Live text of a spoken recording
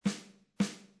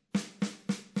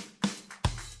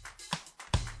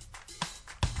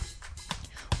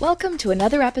Welcome to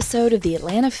another episode of the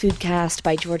Atlanta Foodcast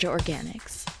by Georgia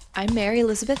Organics. I'm Mary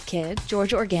Elizabeth Kidd,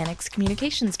 Georgia Organics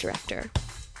Communications Director.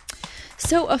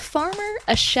 So a farmer,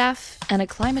 a chef, and a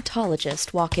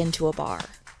climatologist walk into a bar.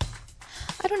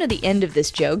 I don't know the end of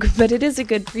this joke, but it is a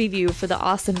good preview for the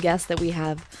awesome guests that we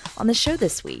have on the show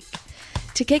this week.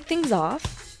 To kick things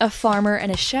off, a farmer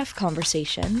and a chef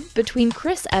conversation between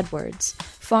Chris Edwards,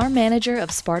 farm manager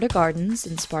of Sparta Gardens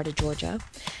in Sparta, Georgia,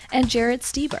 and Jarrett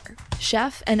Stieber,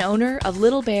 chef and owner of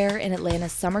Little Bear in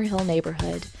Atlanta's Summer Hill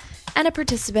neighborhood, and a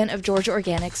participant of Georgia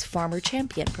Organics Farmer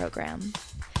Champion program.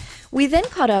 We then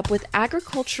caught up with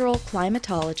agricultural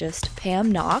climatologist Pam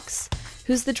Knox,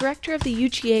 who's the director of the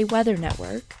UGA Weather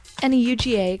Network and a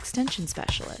UGA extension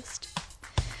specialist.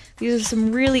 These are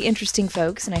some really interesting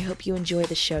folks, and I hope you enjoy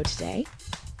the show today.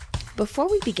 Before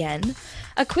we begin,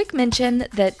 a quick mention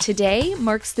that today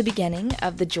marks the beginning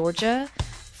of the Georgia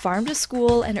Farm to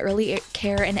School and Early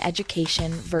Care and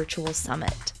Education Virtual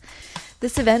Summit.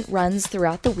 This event runs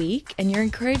throughout the week, and you're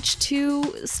encouraged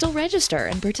to still register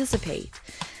and participate.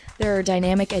 There are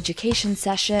dynamic education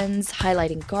sessions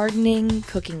highlighting gardening,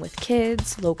 cooking with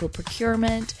kids, local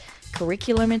procurement,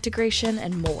 curriculum integration,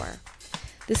 and more.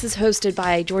 This is hosted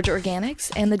by Georgia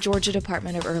Organics and the Georgia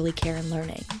Department of Early Care and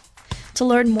Learning. To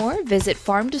learn more, visit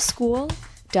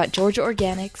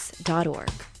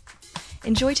farmtoschool.georgiaorganics.org.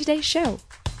 Enjoy today's show.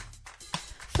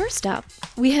 First up,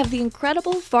 we have the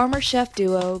incredible farmer-chef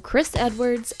duo Chris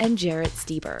Edwards and Jarrett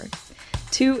Stieber.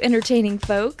 Two entertaining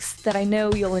folks that I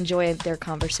know you'll enjoy their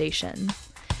conversation.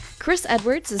 Chris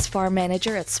Edwards is farm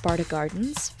manager at Sparta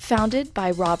Gardens, founded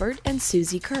by Robert and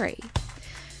Susie Curry.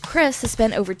 Chris has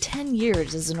spent over 10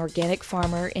 years as an organic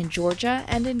farmer in Georgia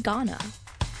and in Ghana.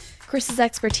 Chris's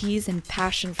expertise and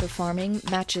passion for farming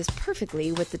matches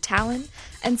perfectly with the talent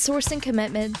and sourcing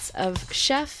commitments of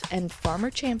chef and farmer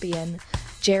champion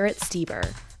Jarrett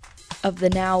Stieber of the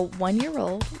now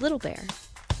 1-year-old Little Bear.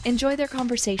 Enjoy their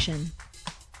conversation.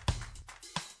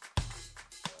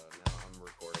 Now I'm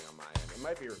recording on my end. It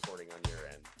might be recording on your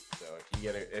end. So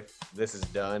if this is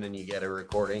done and you get a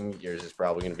recording, yours is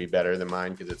probably going to be better than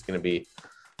mine because it's going to be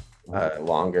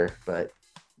longer. But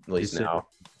at least now,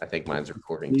 I think mine's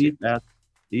recording too.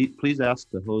 Please ask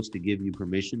the host to give you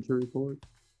permission to record.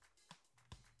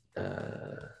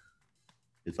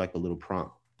 It's like a little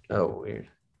prompt. Oh, weird.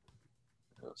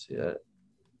 I don't see that.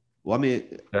 Well, I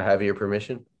mean, Do I have your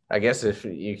permission? I guess if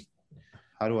you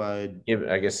how do I? give,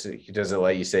 I guess does it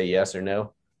let you say yes or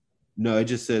no? No, it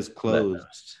just says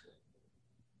closed.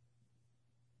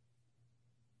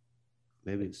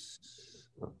 Maybe it's.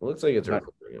 It looks like it's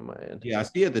recording on my end. Yeah, I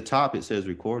see at the top it says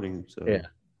recording. So Yeah.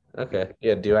 Okay.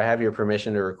 Yeah. Do I have your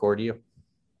permission to record you?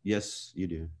 Yes, you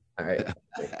do. All right.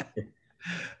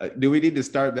 Do we need to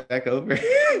start back over?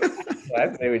 I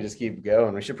say we just keep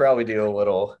going. We should probably do a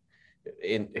little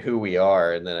in who we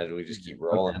are, and then we just keep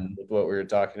rolling with what we were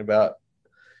talking about.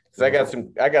 Because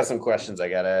I got some questions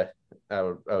I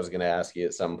was gonna ask you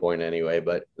at some point anyway,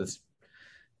 but this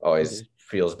always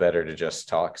feels better to just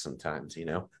talk sometimes, you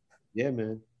know. Yeah,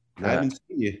 man. I haven't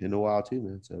seen you in a while too,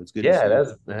 man. So it's good. Yeah,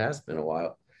 it has been a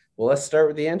while. Well, let's start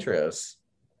with the intros.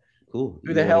 Cool.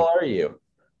 Who the hell are you?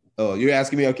 Oh, you're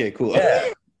asking me? Okay, cool.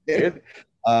 Yeah.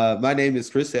 My name is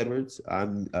Chris Edwards.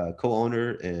 I'm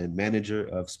co-owner and manager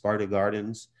of Sparta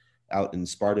Gardens out in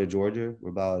Sparta, Georgia. We're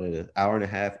about an hour and a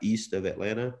half east of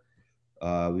Atlanta.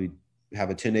 We have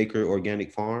a 10-acre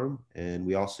organic farm, and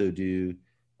we also do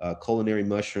culinary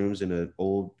mushrooms in an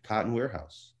old cotton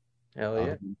warehouse. Hell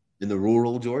yeah. In the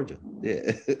rural Georgia.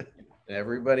 Yeah.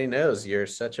 Everybody knows you're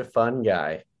such a fun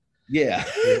guy. Yeah.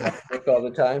 Look all the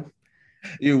time.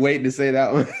 You're waiting to say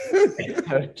that one.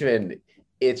 I've been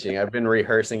itching. I've been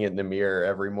rehearsing it in the mirror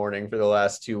every morning for the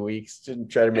last 2 weeks to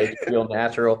try to make it feel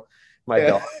natural. My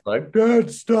dog's like,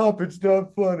 Dad, stop. It's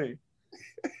not funny.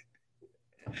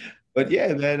 But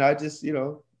yeah, man, I just,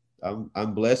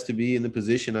 I'm blessed to be in the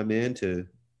position I'm in to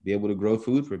be able to grow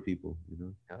food for people,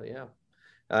 Hell yeah.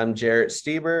 I'm Jarrett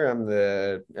Stieber. I'm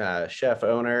the chef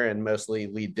owner and mostly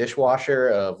lead dishwasher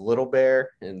of Little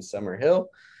Bear in Summer Hill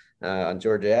on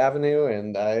Georgia Avenue.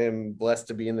 And I am blessed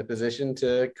to be in the position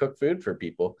to cook food for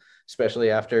people,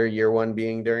 especially after year one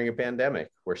being during a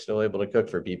pandemic. We're still able to cook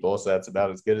for people. So that's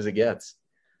about as good as it gets.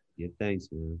 Yeah, thanks,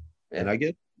 man. Yeah. And I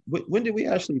guess, when did we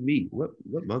actually meet? What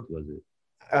month was it?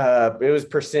 It was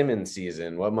persimmon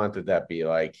season. What month would that be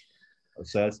like?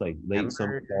 So that's like late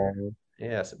summer.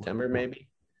 Yeah, September maybe.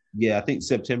 Yeah, I think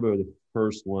September the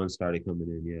first one started coming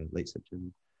in. Yeah, late September.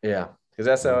 Yeah, because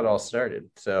that's how it all started.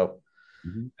 So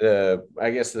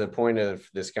I guess the point of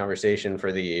this conversation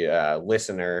for the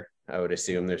listener, I would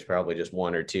assume there's probably just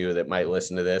one or two that might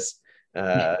listen to this,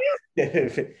 Uh,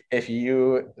 if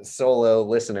you solo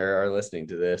listener are listening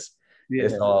to this,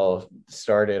 this Yeah. all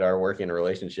started our working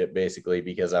relationship basically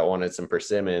because I wanted some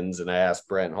persimmons and I asked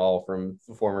Brent Hall from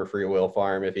former Free Will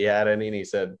Farm if he had any, and he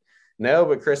said no,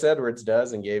 but Chris Edwards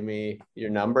does, and gave me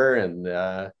your number, and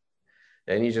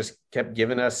he just kept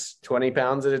giving us 20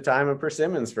 pounds at a time of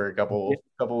persimmons for a couple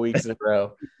weeks in a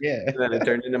row. Yeah. And then it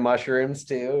turned into mushrooms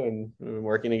too, and we've been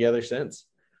working together since.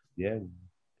 Yeah.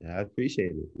 I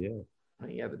appreciate it. Yeah.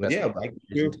 Yeah, the But best.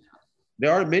 yeah,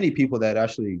 there aren't many people that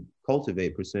actually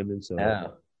cultivate persimmons. So, Yeah,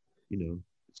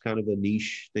 it's kind of a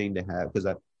niche thing to have because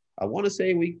I want to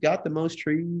say we got the most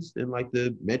trees in like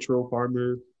the metro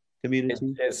farmer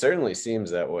community. it certainly seems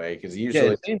that way because Yeah,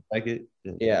 usually, it seems like it.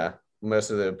 Yeah. yeah,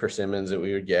 most of the persimmons that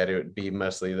we would get, it would be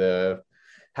mostly the,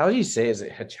 how do you say, is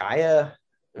it hachaya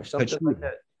or something like Hachia.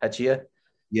 that? Hachia?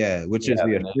 Yeah, which is Yeah,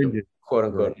 the the native, astringent quote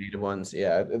unquote variety. native ones.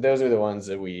 Yeah, those are the ones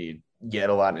that we get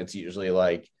a lot. And it's usually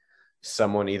like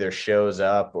someone either shows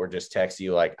up or just texts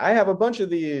you, like, I have a bunch of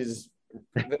these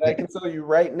that I can sell you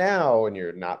right now, and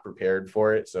you're not prepared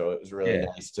for it. So it was really Yeah,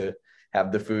 nice to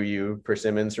have the Fuyu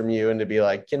persimmons from you and to be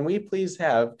like, can we please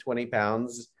have 20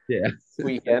 pounds yeah,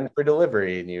 weekend for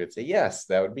delivery? And you would say, yes,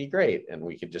 that would be great. And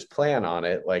we could just plan on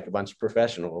it like a bunch of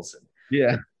professionals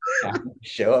yeah. and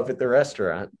show up at the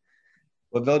restaurant.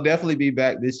 Well, they'll definitely be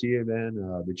back this year, man. The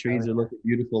Oh, trees are yeah. looking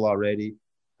beautiful already.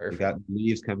 They Perfect. got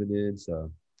leaves coming in, so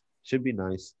should be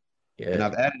nice. And Good.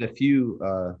 I've added a few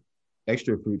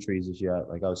extra fruit trees this year.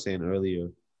 Like I was saying earlier,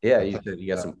 Yeah, I you planted, said you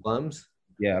got some plums.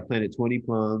 yeah, I planted 20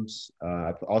 plums.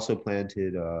 I also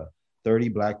planted 30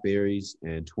 blackberries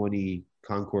and 20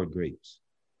 Concord grapes.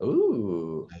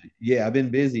 Ooh. Yeah, I've been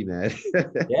busy, man.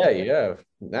 Yeah, you have.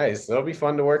 Nice. It'll be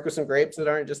fun to work with some grapes that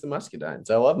aren't just the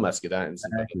muscadines. I love muscadines,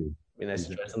 but Exactly. it'd be nice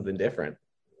to try Exactly. something different.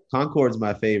 Concord's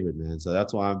my favorite, man. So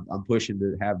that's why I'm pushing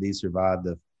to have these survive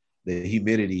the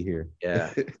humidity here.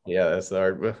 Yeah. Yeah, that's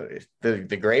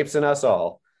the grapes in us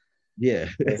all. Yeah.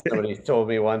 Somebody told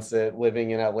me once that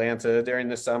living in Atlanta during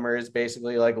the summer is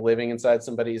basically like living inside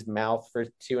somebody's mouth for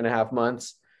 2.5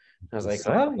 months. I was like,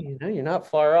 well, you're not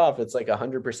far off. It's like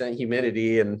 100%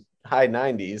 humidity and high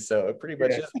 90s. So it pretty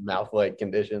much Yeah. is mouth-like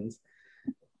conditions.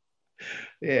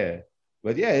 Yeah.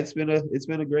 But yeah, it's been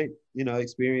a great,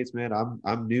 experience, man.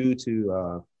 I'm new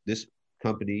to this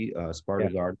company, Yeah. Sparta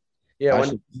Garden. Yeah. When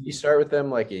Actually, did you start with them?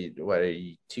 Like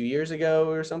 2 years ago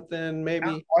or something,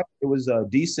 maybe? it was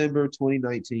December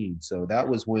 2019. So that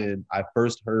was when I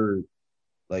first heard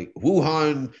like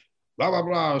Wuhan, blah blah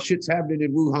blah, shit's happening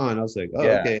in Wuhan. I was like, oh,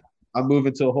 Yeah. okay. I'm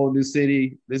moving to a whole new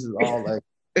city. This is all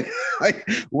like like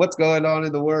what's going on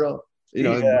in the world? You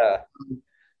know, and, Yeah.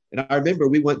 and I remember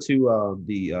we went to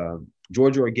the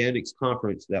Georgia Organics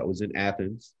conference that was in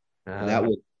Athens, and Uh,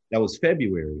 that was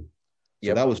February. So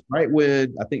yep. that was right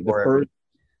when I think the Or first,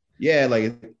 yeah,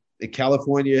 like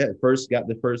California at first got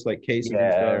the first like cases and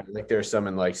yeah, stuff. like there's some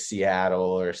in like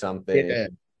Seattle or something. Yeah,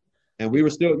 and we were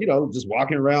still, just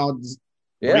walking around, just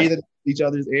Yeah. breathing each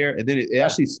other's air. And then it Yeah.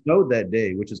 actually snowed that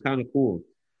day, which is kind of cool.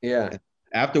 Yeah. And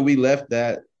after we left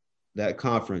that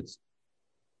conference,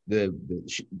 the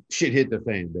shit hit the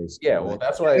fan, basically. Yeah. Well, Like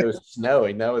that's why it was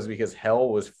snowing. That was because hell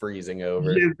was freezing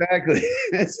over. exactly,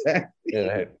 exactly.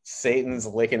 Yeah, Satan's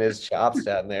licking his chops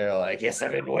down there, like, yes,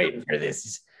 I've been waiting for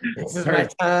this. This is my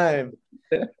time.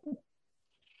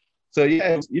 So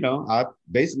yeah, I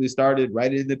basically started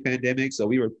right in the pandemic. So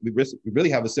we really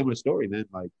have a similar story, man.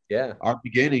 Like Yeah. our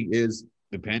beginning is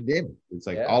the pandemic. It's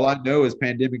like Yeah. all I know is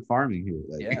pandemic farming here.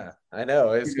 Like Yeah. I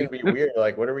know. It's going to be weird.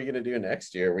 Like, what are we going to do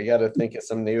next year? We got to think of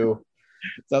some new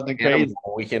something animal crazy.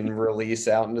 we can release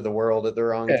out into the world at the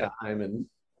wrong Yeah. time and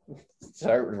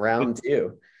start round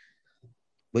two.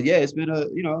 But yeah, it's been a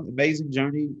amazing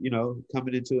journey.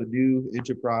 Coming into a new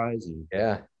enterprise, and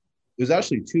Yeah. it was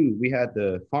actually two. We had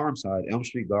the farm side, Elm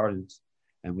Street Gardens,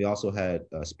 and we also had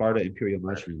Sparta Imperial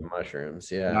Mushroom. Mushrooms.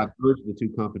 And I Yeah. merged the two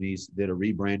companies, did a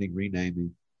rebranding,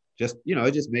 renaming. Just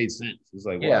it just made sense. It's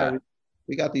like, Yeah. well,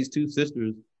 we got these two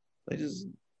sisters. They just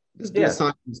do a Yeah.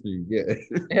 science thing. Yeah.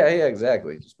 Yeah. Yeah.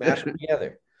 Exactly. Just mash them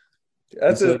together. And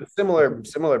That's so a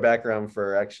similar background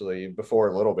for actually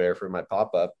before Little Bear for my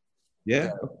pop up.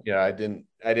 yeah, Yeah, I didn't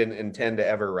intend to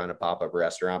ever run a pop-up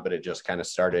restaurant, but it just kind of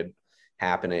started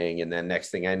happening. And then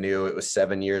next thing I knew, it was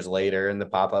 7 years later, and the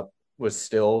pop-up was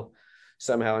still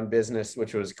somehow in business,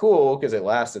 which was cool because it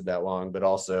lasted that long, but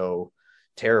also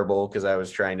terrible because I was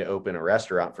trying to open a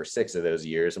restaurant for 6 of those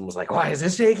years and was like, why is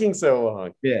this taking so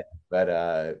long? yeah. But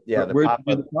yeah, the Where did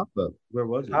you do pop-up the pop up? Where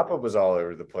was it? pop-up was all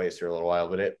over the place for a little while,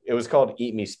 but it was called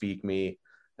Eat Me Speak Me.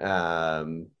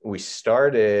 We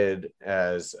started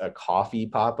as a coffee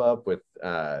pop-up with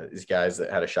these guys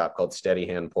that had a shop called Steady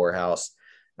Hand Poorhouse.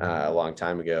 a long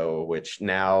time ago, which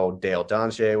now Dale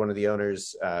Donche, one of the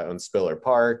owners, owns Spiller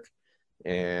Park,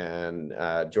 and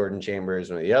Jordan Chambers,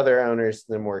 one of the other owners,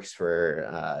 then works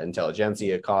for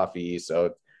Intelligentsia Coffee.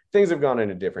 So things have gone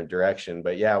in a different direction.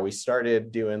 But yeah, we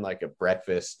started doing like a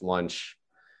breakfast, lunch,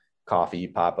 coffee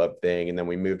pop-up thing, and then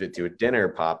we moved it to a dinner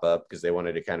pop-up because they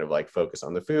wanted to kind of like focus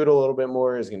on the food a little bit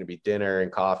more. It was going to be dinner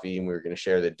and coffee, and we were going to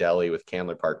share the deli with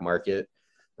Candler Park Market.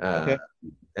 Okay.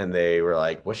 And they were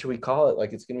like, what should we call it?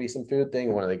 Like, it's going to be some food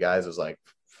thing. One of the guys was like,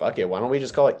 fuck it, why don't we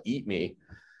just call it Eat Me?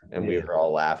 And we were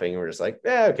all laughing. We're just like,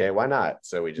 yeah, okay, why not?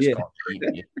 So we just called it Eat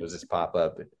Me. It was this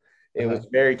pop-up. It was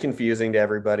very confusing to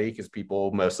everybody because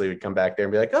people mostly would come back there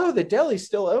and be like, oh, the deli's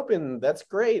still open. That's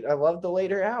great. I love the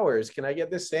later hours. Can I get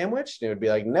this sandwich? And it would be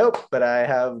like, nope, but I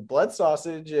have blood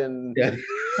sausage and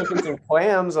cooking some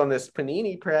clams on this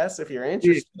panini press if you're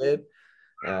interested.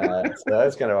 So that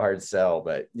was kind of a hard sell.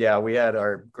 But yeah, we had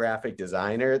our graphic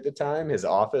designer at the time. His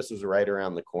office was right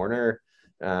around the corner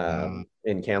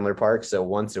in Candler Park. So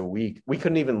once a week, we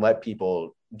couldn't even let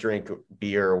people drink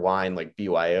beer or wine like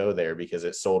BYO there because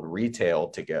it sold retail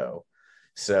to go.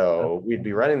 So we'd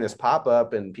be running this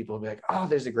pop-up and people would be like, oh,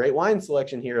 there's a great wine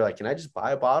selection here. Like, can I just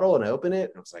buy a bottle and open it?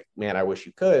 And I was like, man, I wish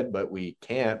you could, but we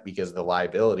can't because of the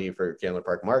liability for Candler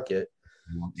Park Market.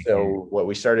 So what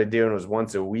we started doing was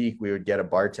once a week, we would get a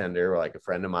bartender, or like a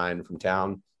friend of mine from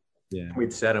town.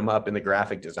 We'd set him up in the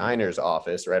graphic designer's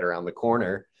office right around the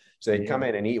corner. So they'd come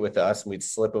in and eat with us, and we'd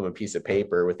slip them a piece of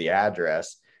paper with the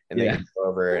address, and they could go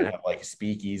over and have like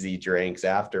speakeasy drinks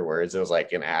afterwards. It was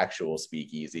like an actual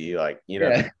speakeasy, like,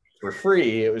 for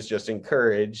free. It was just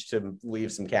encouraged to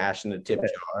leave some cash in the tip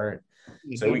jar.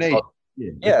 So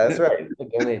that's right.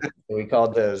 So we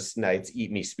called those nights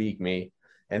Eat Me, Speak Me.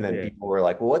 And then people were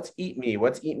like, well, what's Eat Me?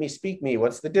 What's Eat Me, Speak Me?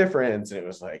 What's the difference? And it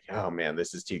was like, oh man,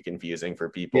 this is too confusing for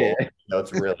people.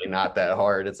 It's really not that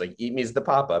hard. It's like Eat Me is the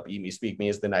pop-up. Eat Me, Speak Me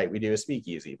is the night we do a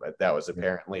speakeasy. But that was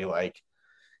apparently like,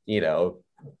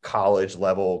 college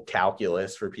level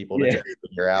calculus for people to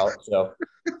figure out. So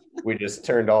we just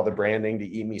turned all the branding to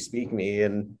Eat Me, Speak Me.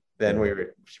 And then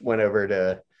went over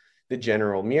to the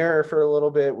General Mirror for a little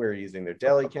bit. We were using their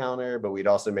deli counter, but we'd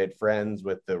also made friends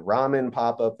with the ramen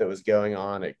pop-up that was going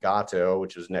on at Gato,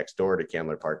 which was next door to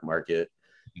Candler Park Market.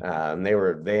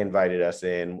 They invited us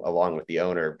in along with the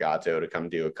owner of Gato to come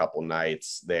do a couple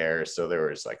nights there. So there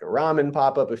was like a ramen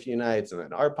pop-up a few nights, and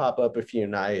then our pop-up a few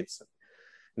nights.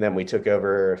 And then we took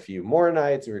over a few more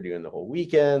nights. We were doing the whole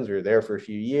weekends. We were there for a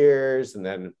few years, and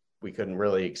then we couldn't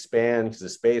really expand because the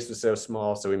space was so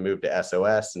small. So we moved to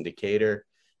SOS in Decatur,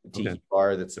 a tiki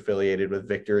bar that's affiliated with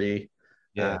Victory,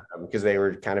 because they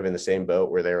were kind of in the same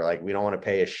boat where they were like, we don't want to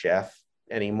pay a chef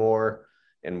anymore,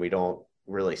 and we don't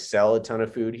really sell a ton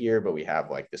of food here, but we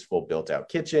have like this full built out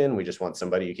kitchen. We just want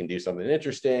somebody who can do something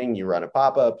interesting. You run a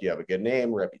pop-up, you have a good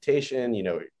name, reputation, you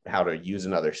know how to use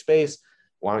another space.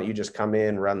 Why don't you just come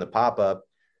in, run the pop-up?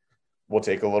 We'll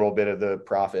take a little bit of the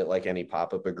profit like any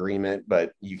pop-up agreement,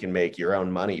 but you can make your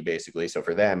own money basically. So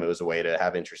for them, it was a way to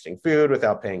have interesting food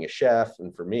without paying a chef.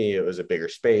 And for me, it was a bigger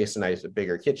space and a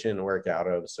bigger kitchen to work out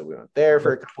of. So we went there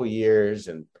for a couple of years.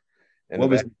 And what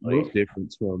was the most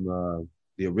difference from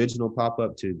the original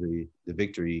pop-up to the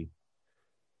Victory?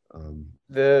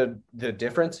 The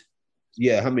difference?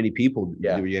 Yeah, how many people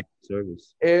were you able to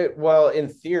service? Well, in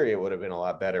theory, it would have been a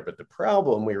lot better. But the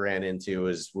problem we ran into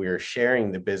is we were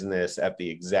sharing the business at the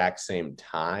exact same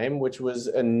time, which was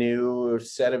a new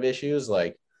set of issues.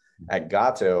 Like at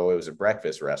Gato, it was a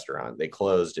breakfast restaurant. They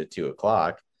closed at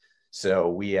 2:00. So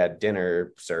we had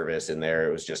dinner service in there.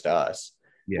 It was just us.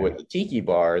 With the tiki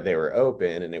bar, they were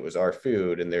open and it was our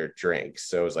food and their drinks.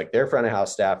 So it was like their front of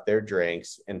house staff, their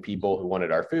drinks, and people who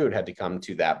wanted our food had to come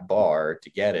to that bar to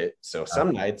get it. So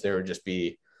some nights there would just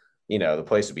be, the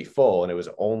place would be full and it was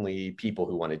only people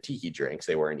who wanted tiki drinks.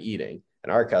 They weren't eating.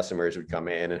 And our customers would come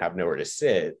in and have nowhere to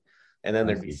sit. And then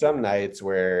there'd be some nights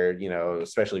where,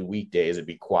 especially weekdays, it'd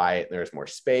be quiet and there's more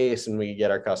space and we could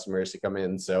get our customers to come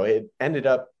in. So it ended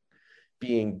up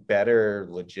being better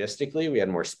logistically. We had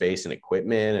more space and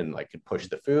equipment and like could push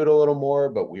the food a little more,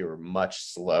 but we were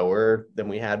much slower than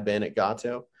we had been at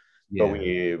Gato. But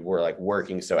we were like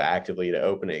working so actively to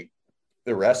opening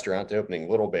the restaurant, to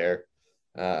opening Little Bear,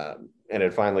 and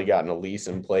had finally gotten a lease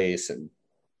in place and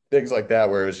things like that,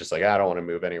 where it was just like, I don't want to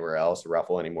move anywhere else,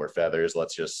 ruffle any more feathers.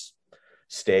 Let's just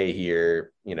stay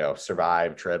here,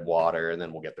 survive, tread water, and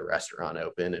then we'll get the restaurant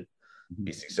open and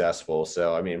be successful.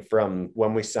 So, I mean, from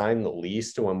when we signed the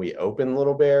lease to when we opened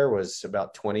Little Bear was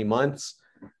about 20 months.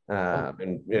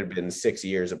 And it had been 6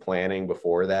 years of planning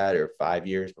before that, or 5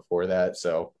 years before that.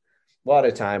 So a lot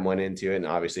of time went into it, and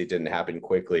obviously it didn't happen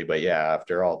quickly, but yeah,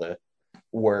 after all the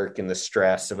work and the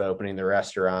stress of opening the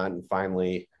restaurant and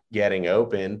finally getting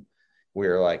open, we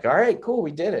were like, all right, cool,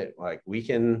 we did it. Like we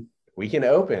can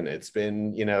open. It's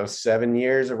been, 7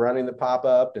 years of running the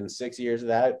pop-up and 6 years of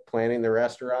that planning the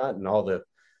restaurant and all the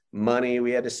money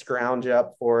we had to scrounge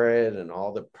up for it and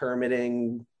all the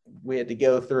permitting we had to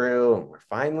go through. And we're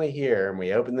finally here. And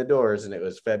we opened the doors and it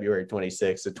was February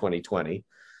 26th of 2020.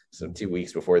 So 2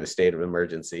 weeks before the state of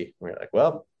emergency. We're like,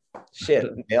 well, shit,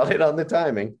 nailed it on the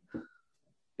timing.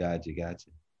 Gotcha.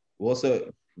 Well,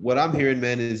 so what I'm hearing,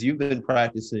 man, is you've been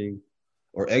practicing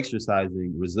or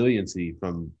exercising resiliency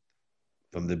from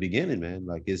the beginning, man.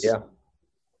 Like it's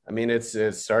I mean, it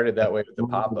started that way with the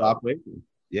pop-up.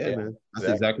 Yeah, man. That's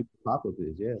exactly what pop-up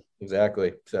is. Yeah.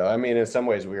 Exactly. So I mean, in some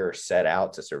ways we were set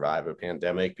out to survive a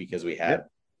pandemic because we had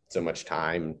so much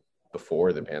time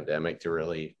before the pandemic to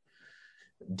really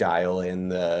dial in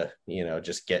the,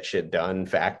 just get shit done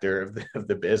factor of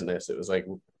the business. It was like,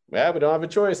 well, we don't have a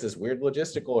choice. This weird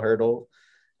logistical hurdle.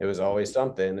 It was always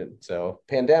something. And so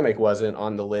pandemic wasn't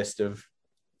on the list of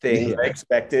things I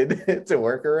expected to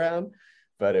work around,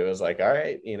 but it was like, all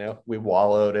right, we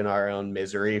wallowed in our own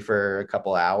misery for a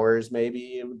couple hours,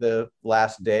 maybe the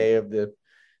last day of the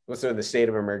state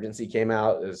of emergency came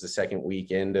out. It was the second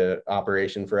week into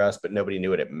operation for us, but nobody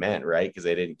knew what it meant, right? Because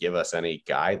they didn't give us any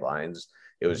guidelines.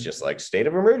 It was just like state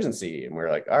of emergency. And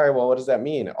we're like, all right, well, what does that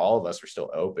mean? All of us were still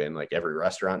open. Like every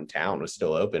restaurant in town was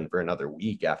still open for another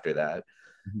week after that.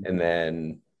 And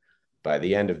then by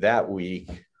the end of that week,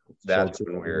 that's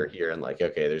when we were hearing like,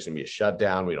 okay, there's going to be a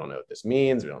shutdown. We don't know what this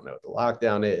means. We don't know what the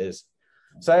lockdown is.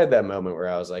 So I had that moment where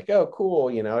I was like, oh, cool.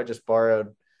 I just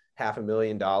borrowed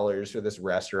 $500,000 for this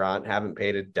restaurant. Haven't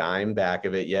paid a dime back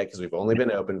of it yet because we've only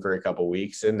been open for a couple of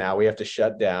weeks. And now we have to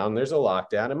shut down. There's a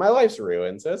lockdown and my life's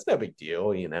ruined. So it's no big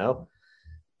deal,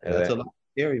 That's a lot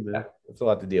scary, man. It's a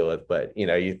lot to deal with. But,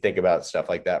 you think about stuff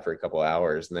like that for a couple of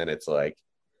hours and then it's like,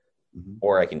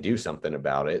 or I can do something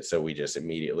about it. So we just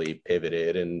immediately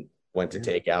pivoted and went to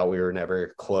takeout. We were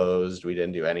never closed. We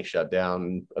didn't do any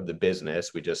shutdown of the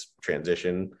business. We just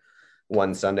transitioned.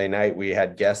 One Sunday night, we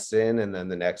had guests in, and then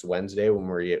the next Wednesday, when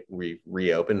we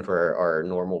reopened for our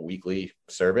normal weekly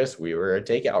service, we were a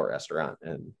takeout restaurant,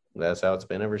 and that's how it's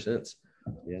been ever since.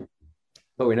 Yeah,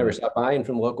 but we never stopped buying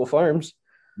from local farms.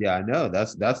 Yeah, I know.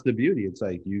 That's the beauty. It's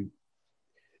like you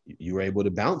were able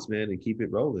to bounce, man, and keep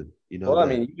it rolling. Well, I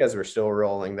mean, you guys were still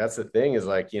rolling. That's the thing is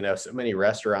like, so many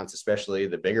restaurants, especially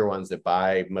the bigger ones that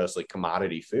buy mostly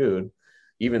commodity food,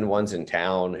 even ones in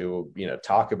town who,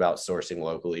 talk about sourcing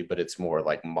locally, but it's more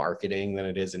like marketing than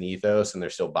it is an ethos. And they're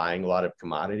still buying a lot of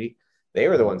commodity. They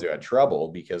were the ones who had trouble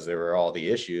because there were all the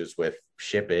issues with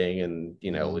shipping and,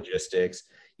 logistics,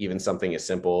 even something as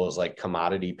simple as like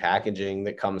commodity packaging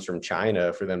that comes from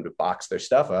China for them to box their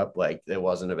stuff up. Like it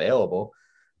wasn't available.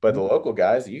 But the local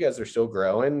guys, you guys are still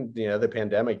growing. The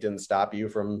pandemic didn't stop you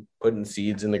from putting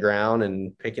seeds in the ground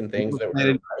and picking things that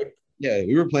were ripe. Yeah,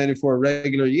 we were planning for a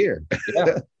regular year.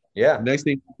 Yeah. Next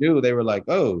thing you knew, they were like,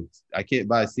 "Oh, I can't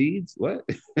buy seeds." What?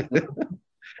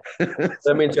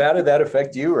 I mean, so how did that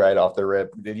affect you right off the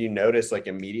rip? Did you notice like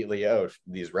immediately, oh,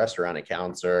 these restaurant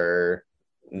accounts are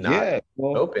not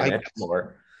open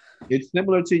anymore? It's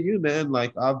similar to you, man.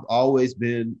 Like I've always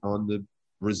been on the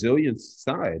resilience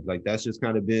side. Like that's just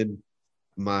kind of been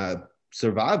my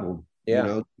survival,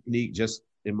 technique just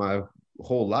in my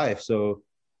whole life. So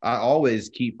I always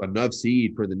keep enough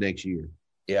seed for the next year.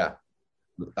 Yeah.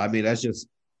 I mean, that's just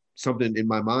something in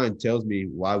my mind tells me,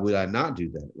 why would I not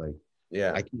do that? Like,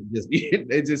 I can't just,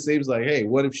 it just seems like, hey,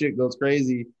 what if shit goes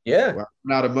crazy? Yeah. Well,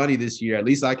 I'm out of money this year. At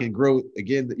least I can grow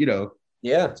again,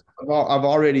 Yeah. I've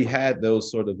already had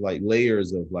those sort of like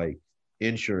layers of like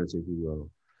insurance, if you will.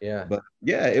 Yeah. But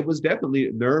yeah, it was definitely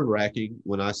nerve wracking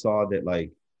when I saw that,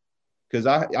 like, because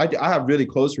I have really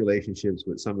close relationships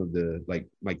with some of the like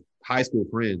high school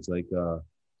friends, like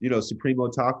Supremo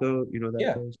Taco,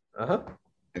 that place.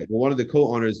 Well, one of the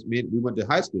co-owners, we went to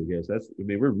high school together. So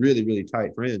we're really, really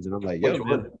tight friends. And I'm like, yo,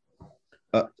 man,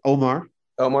 Omar.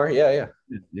 Yeah.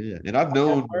 And I've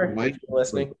known Mike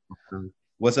listening.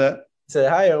 What's that? Say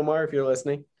hi, Omar, if you're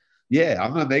listening. Yeah,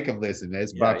 I'm gonna make him listen, man.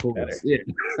 It's about cool. Yeah.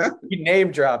 You name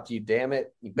dropped, you damn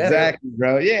it. You better. Exactly,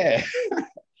 bro. Yeah.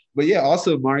 But yeah,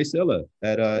 also Maricela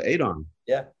at Adon.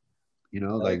 Yeah.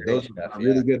 Like those are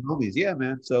really good homies. Yeah,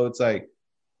 man. So it's like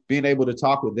being able to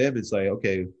talk with them. It's like,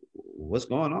 okay, what's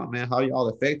going on, man? How y'all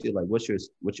affected? Like, what's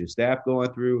your staff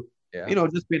going through? Yeah.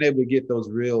 Just being able to get those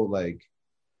real like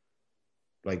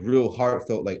real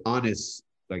heartfelt, like honest,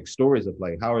 like stories of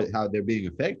like how they're being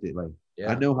affected. Like,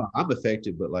 I know how I'm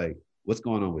affected, but like, what's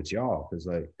going on with y'all? Because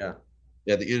like,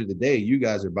 at the end of the day, you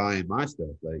guys are buying my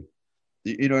stuff. Like,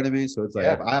 you know what I mean? So it's like,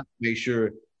 if I have to make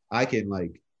sure I can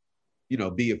like,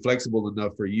 be flexible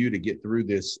enough for you to get through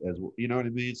this as well. You know what I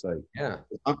mean? It's like, Yeah.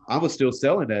 I was still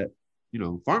selling at,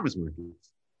 farmers markets,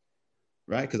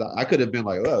 right? Because I could have been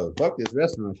like, oh, fuck this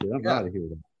restaurant shit. I'm Yeah. out of here.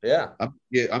 Yeah.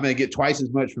 I'm gonna get twice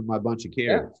as much from my bunch of Yeah.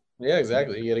 carrots. Yeah,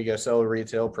 exactly. You got to go sell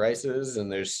retail prices,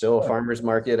 and there's still a farmer's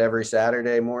market every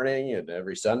Saturday morning and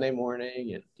every Sunday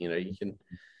morning. And, you can, And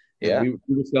yeah.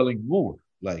 we were selling more.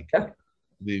 Like, Yeah.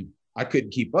 I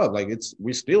couldn't keep up. Like,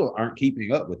 we still aren't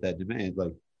keeping up with that demand.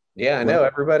 Like, Yeah, I what? know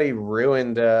everybody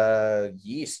ruined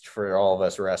yeast for all of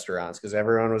us restaurants because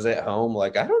everyone was at home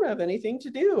like, I don't have anything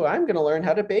to do. I'm going to learn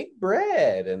how to bake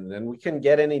bread. And then we couldn't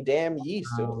get any damn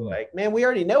yeast. It was like, man, we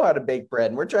already know how to bake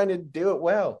bread and we're trying to do it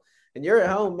well. And you're at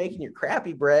home making your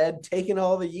crappy bread, taking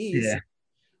all the yeast. Yeah.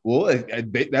 Well,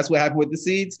 that's what happened with the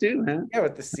seeds too, huh? Yeah,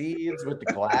 with the seeds, with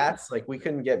the glass. Like we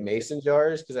couldn't get mason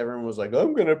jars because everyone was like,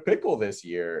 I'm going to pickle this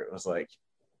year. It was like,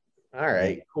 all Yeah.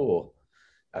 right, cool.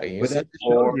 But Use the that just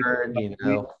shows you, board,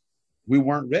 like, we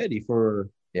weren't ready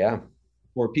Yeah.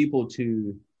 for people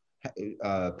to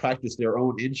practice their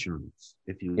own insurance,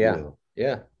 if you Yeah. will.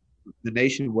 Yeah. The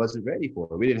nation wasn't ready for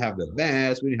it. We didn't have the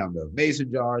mass, we didn't have the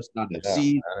mason jars, not enough Yeah.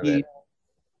 seed. None of it.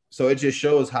 So it just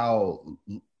shows how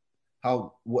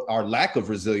what our lack of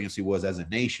resiliency was as a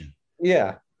nation.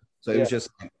 Yeah. So it Yeah. was just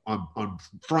like on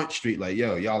Front Street, like,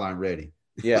 yo, y'all aren't ready.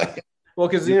 Yeah. Well,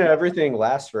 because everything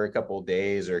lasts for a couple of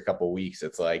days or a couple of weeks.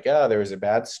 It's like, oh, there was a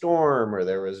bad storm or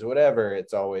there was whatever.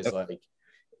 It's always like,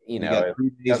 We got it 3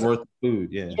 days doesn't. worth of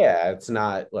food. Yeah. Yeah, it's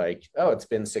not like, oh, it's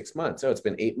been 6 months. Oh, it's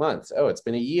been 8 months. Oh, it's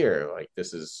been a year. Like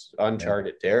this is Yeah.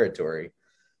 uncharted territory.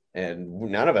 And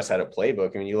none of us had a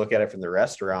playbook. I mean, you look at it from the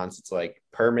restaurants, it's like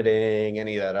permitting,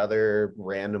 any of that other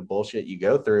random bullshit you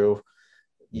go through.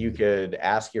 You could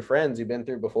ask your friends you've been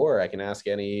through before. I can ask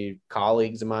any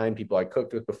colleagues of mine, people I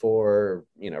cooked with before,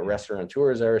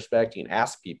 restaurateurs I respect. You can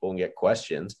ask people and get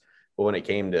questions. But when it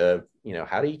came to,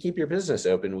 how do you keep your business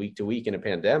open week to week in a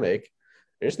pandemic?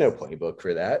 There's no playbook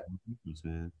for that.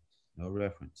 Man. No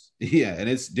reference. Yeah, and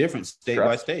it's different state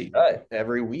by state.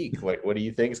 Every week. Like, what do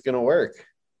you think is going to work?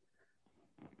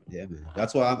 Yeah, man.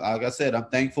 That's why, like I said, I'm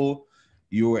thankful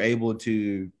you were able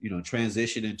to,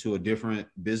 transition into a different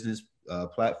business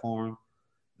platform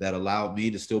that allowed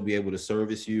me to still be able to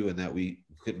service you, and that we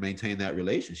could maintain that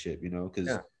relationship.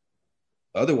 Because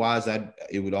otherwise,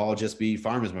 it would all just be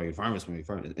farmers market.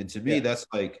 And to me, that's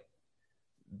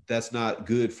not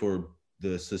good for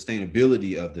the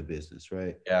sustainability of the business,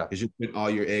 right? Yeah. Because you're putting all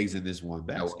your eggs in this one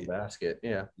basket.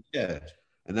 Yeah. Yeah.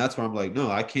 And that's where I'm like,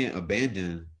 no, I can't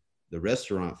abandon the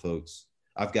restaurant folks.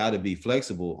 I've got to be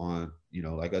flexible on,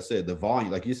 like I said, the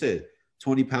volume. Like you said,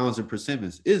 20 pounds of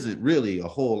persimmons isn't really a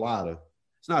whole lot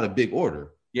it's not a big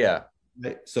order. Yeah.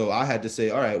 Right? So I had to say,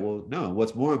 all right, well, no,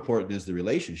 what's more important is the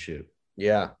relationship.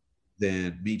 Yeah.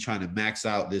 Than me trying to max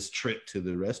out this trip to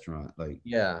the restaurant. Like,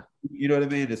 yeah. You know what I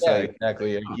mean? It's like,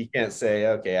 exactly. You can't say,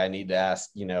 okay, I need to ask,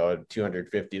 a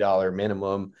 $250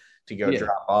 minimum to go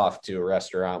drop off to a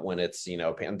restaurant when it's,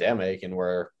 pandemic and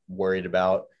we're worried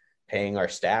about paying our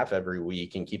staff every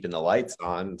week and keeping the lights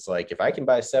on. It's like, if I can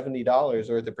buy $70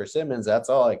 worth of persimmons, that's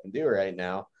all I can do right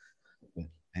now.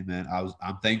 Hey man,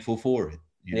 I'm thankful for it.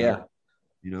 Yeah.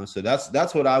 So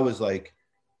that's what I was like,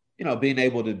 being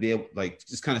able to be able, like,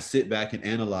 just kind of sit back and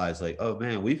analyze, like, oh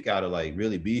man, we've got to like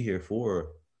really be here for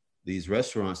these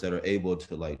restaurants that are able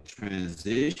to like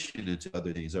transition into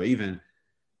other things, or even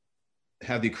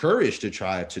have the courage to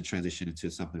try to transition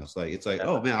into something else. Like, it's like,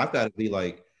 oh man, I've got to be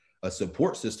like a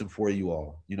support system for you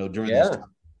all, during these times.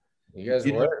 You guys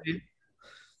were.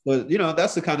 But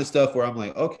that's the kind of stuff where I'm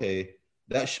like, okay,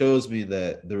 that shows me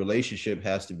that the relationship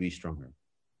has to be stronger.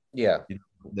 Yeah.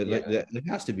 It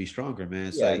has to be stronger, man.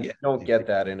 It's you don't get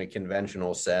that in a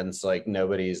conventional sense. Like,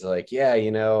 nobody's like,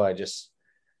 I just,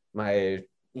 my,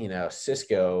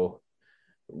 Cisco,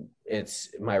 it's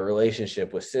my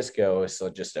relationship with Cisco is so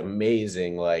just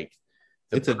amazing. Like,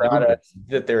 the product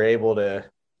that they're able to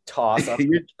toss off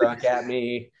the truck at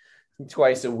me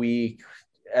twice a week,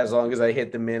 as long as I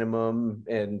hit the minimum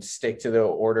and stick to the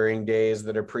ordering days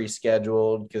that are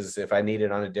pre-scheduled. Because if I need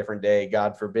it on a different day,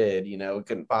 God forbid,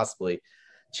 couldn't possibly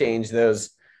change those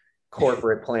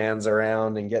corporate plans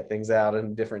around and get things out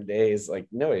in different days. Like,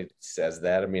 nobody says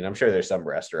that. I mean, I'm sure there's some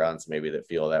restaurants maybe that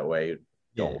feel that way,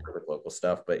 don't work with local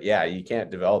stuff, but you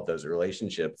can't develop those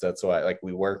relationships. That's why, like,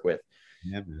 we work with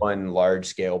one large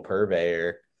scale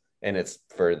purveyor, and it's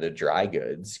for the dry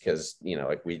goods because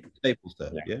like we Staple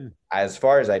stuff. Yeah. as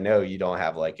far as I know, you don't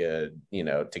have like a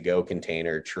to go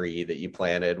container tree that you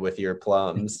planted with your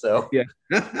plums, so Yeah.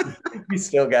 you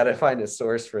still got to find a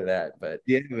source for that. But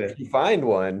Yeah, man. if you find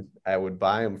one, I would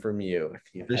buy them from you.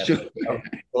 If you For have sure. a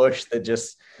bush that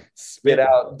just spit Yeah.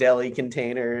 out deli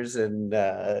containers and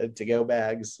to go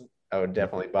bags, I would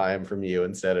definitely buy them from you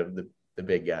instead of the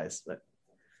big guys. But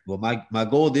Well, my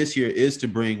goal this year is to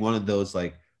bring one of those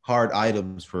like hard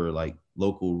items for like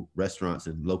local restaurants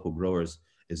and local growers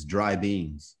is dry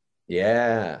beans.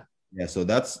 yeah, Yeah, so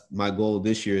that's my goal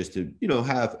this year is to,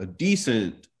 have a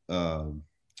decent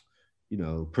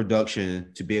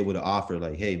production to be able to offer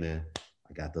like, hey man,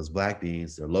 I got those black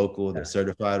beans, they're local, they're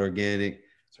certified organic.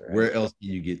 that's right. Where else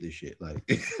can you get this shit? Like,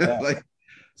 Yeah. like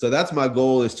so that's my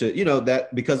goal is to,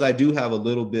 that because I do have a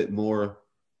little bit more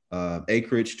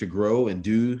acreage to grow and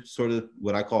do sort of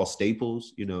what I call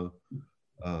staples,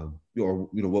 or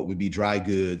what would be dry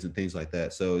goods and things like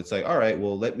that. So it's like, all right,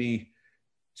 well, let me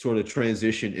sort of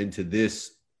transition into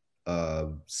this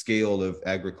scale of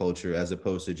agriculture as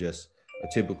opposed to just a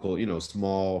typical,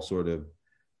 small sort of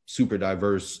super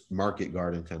diverse market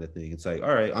garden kind of thing. It's like,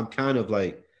 all right, I'm kind of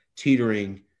like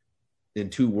teetering in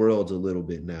two worlds a little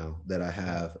bit now that I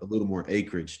have a little more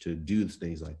acreage to do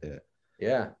things like that.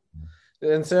 Yeah.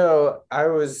 And so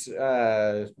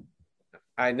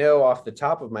I know off the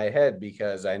top of my head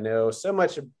because I know so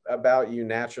much about you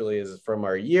naturally is from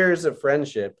our years of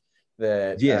friendship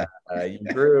that Yeah.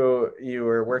 you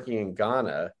were working in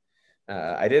Ghana.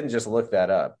 I didn't just look that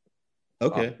up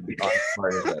Okay. on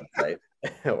Smarter's website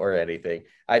or anything.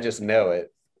 I just know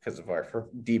it because of our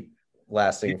deep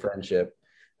lasting friendship.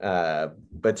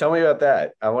 But tell me about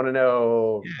that. I want to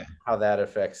know how that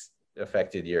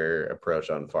affected your approach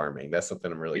on farming. That's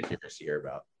something I'm really curious to hear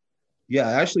about. Yeah,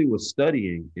 I actually was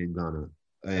studying in Ghana,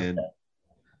 and Okay.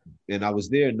 and I was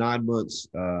there 9 months.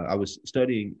 I was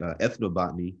studying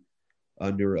ethnobotany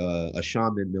under a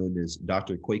shaman known as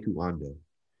Dr. Kweku Ando.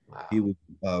 He Wow.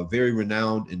 was very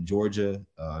renowned in Georgia.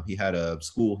 He had a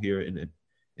school here in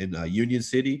Union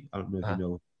City. I don't know if you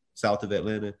know, south of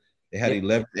Atlanta. They had Yeah, an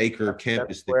 11-acre that's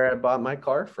campus there. where I bought my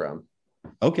car from.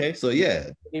 Okay, so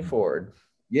yeah, Ford.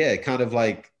 yeah, kind of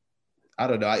like I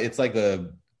don't know. It's like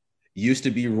a used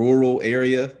to be rural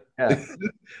area. Yeah.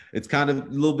 It's kind of a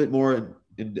little bit more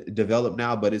developed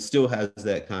now, but it still has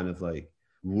that kind of like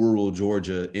rural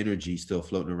Georgia energy still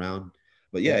floating around.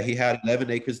 But yeah, Yeah. he had 11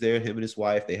 acres there. Him and his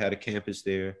wife, they had a campus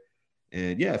there.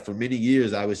 And yeah, for many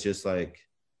years, I was just like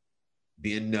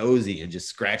being nosy and just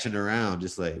scratching around,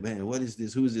 just like, man, what is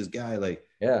this? Who's this guy? Like,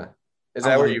 Yeah. Is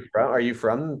how that where long? you from? Are you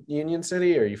from Union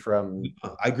City? Or are you from?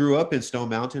 I grew up in Stone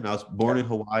Mountain. I was born in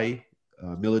Hawaii,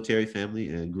 military family,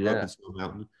 and grew up Yeah. in Stone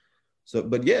Mountain. So,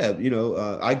 but yeah,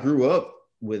 I grew up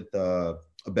with a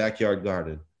backyard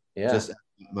garden, Yeah. just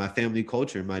my family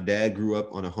culture. My dad grew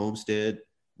up on a homestead.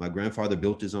 My grandfather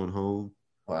built his own home,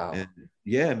 Wow. and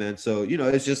yeah, man. So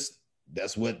it's just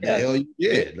that's what the Yeah. hell you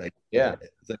did. Like, Yeah.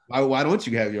 it's like why don't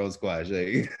you have your own squash?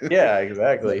 Like, Yeah,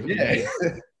 exactly. yeah,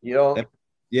 You don't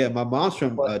yeah. My mom's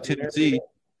from Tennessee.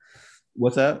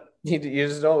 What's that? you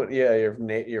just don't, yeah,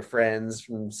 your friends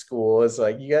from school. It's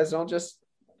like you guys don't just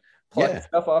pluck Yeah.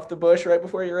 stuff off the bush right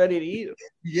before you're ready to eat it.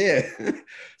 Yeah.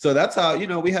 So that's how,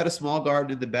 we had a small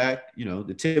garden in the back,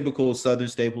 the typical Southern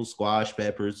staples, squash,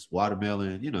 peppers,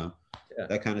 watermelon, Yeah.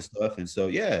 that kind of stuff. And so,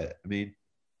 yeah, I mean,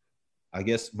 I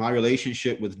guess my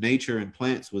relationship with nature and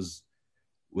plants was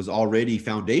already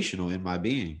foundational in my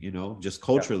being, just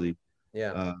culturally.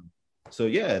 Yeah. So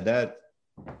yeah,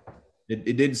 it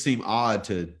didn't seem odd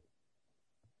to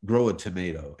grow a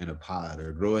tomato in a pot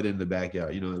or grow it in the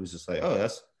backyard. It was just like, oh,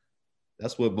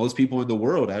 that's what most people in the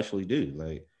world actually do.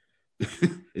 Like,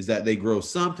 is that they grow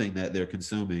something that they're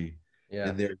consuming Yeah.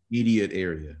 in their immediate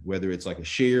area, whether it's like a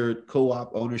shared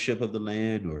co-op ownership of the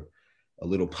land or a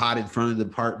little pot in front of the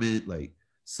apartment, like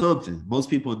something. Most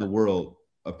people in the world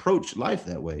approach life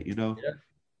that way, Yeah.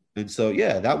 And so,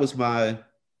 yeah, that was my,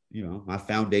 my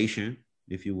foundation,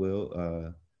 if you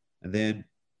will. And then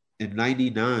in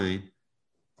 '99,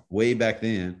 way back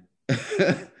then,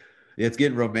 it's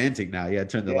getting romantic now. Yeah,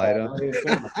 turn the light Yeah. on. Let me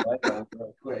turn my light on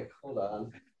real quick. Hold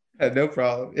on. No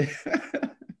problem.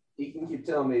 You can keep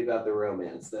telling me about the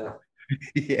romance though.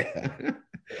 Yeah.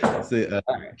 So,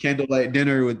 candlelight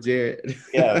dinner with Jarrett.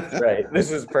 Yeah, that's right.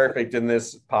 This is perfect in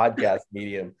this podcast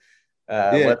medium.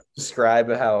 Yeah. Let's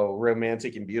describe how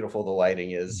romantic and beautiful the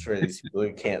lighting is for these people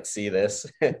who can't see this.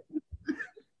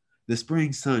 The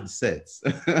spring sun sets.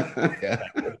 Yeah.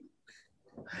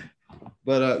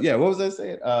 But yeah, what was I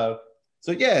saying?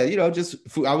 So yeah, just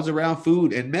food. I was around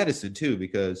food and medicine too,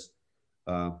 because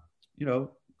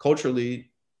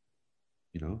culturally,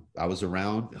 I was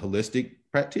around holistic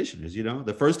practitioners.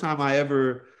 The first time I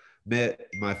ever met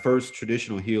my first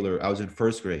traditional healer, I was in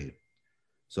first grade.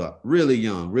 So really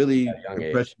young, really Young age.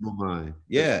 impressionable mind. It's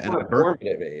Yeah. And I a burnt.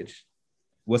 formative age.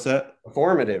 What's that? A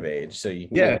formative age. So you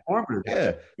can Yeah. get Formative. have Yeah.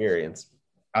 that experience.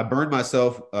 I burned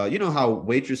myself. You know how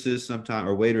waitresses sometimes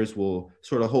or waiters will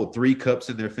sort of hold 3 cups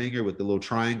in their finger with the little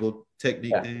triangle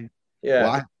technique Yeah. thing.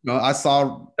 Well, Yeah. I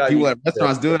saw Thought you people at could do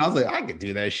restaurants doing it. I was like, I could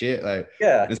do that shit. Like,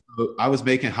 Yeah. and so I was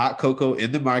making hot cocoa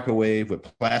in the microwave with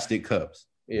plastic cups.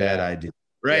 Bad Yeah. idea,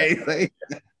 Yeah. right? Like,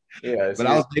 Yeah. but So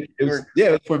I was making it you was were yeah,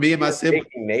 it was for me and you my were sibling.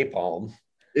 making napalm.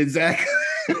 Exactly.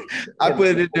 I And put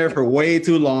it in there for way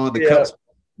too long. The yeah. cups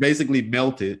basically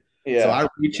melted. So Yeah. I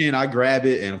reach in, I grab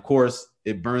it, and of course,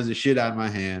 it burns the shit out of my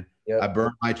hand. I Yep.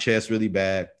 burned my chest really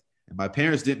bad. And my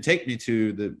parents didn't take me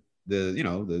to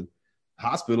the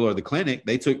hospital or the clinic.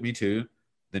 They took me to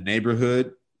the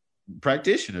neighborhood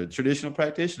practitioner, traditional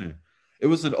practitioner. It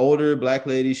was an older black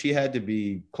lady. She had to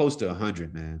be close to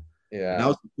 100, man. And that Yeah.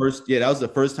 was the first, yeah, that was the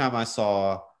first time I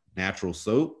saw natural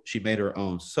soap. She made her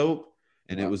own soap,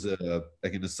 and it Wow. was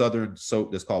like in the southern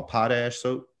soap that's called potash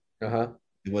soap. Uh-huh.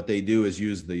 And what they do is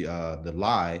use the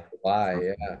lye Why? from,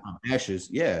 Yeah. from ashes,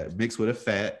 yeah, mixed with a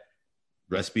fat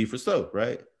recipe for soap,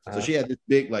 right? So Uh-huh. she had this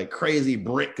big, like crazy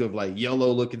brick of like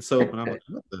yellow looking soap, and I'm like,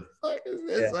 what the fuck is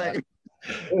this? Yeah. Like, It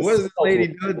what is this smells lady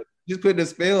weird. doing? She's putting a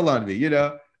spell on me.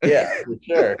 Yeah, for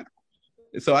sure.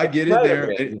 So I It get in might have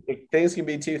there. been. Things can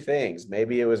be two things.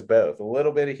 Maybe it was both. A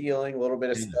little bit of healing, a little bit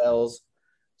of spells.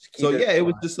 Just So keep it yeah, in it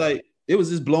was mind. just like it was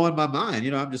just blowing my mind.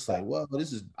 I'm just like, well,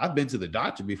 I've been to the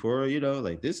doctor before,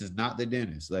 like this is not the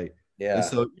dentist. Like, and Yeah.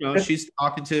 so she's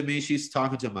talking to me, she's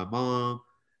talking to my mom,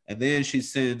 and then she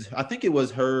sends, I think it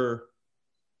was her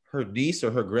niece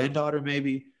or her granddaughter,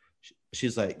 maybe.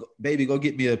 She's like, baby, go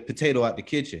get me a potato out the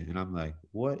kitchen. And I'm like,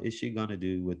 what is she gonna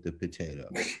do with the potato?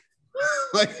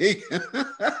 Like,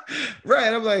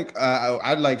 right. I'm like,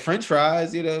 I'd like French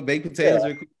fries, baked potatoes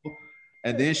Yeah. are cool.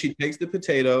 And then she takes the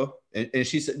potato and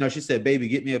she said, no, she said, baby,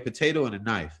 get me a potato and a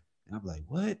knife. And I'm like,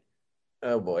 what?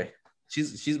 Oh boy.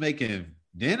 She's making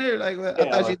dinner? Like, what? I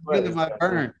Yeah. thought Like she's what feeling is my going on?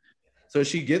 burn. So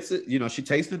she gets it, she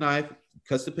takes the knife,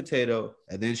 cuts the potato,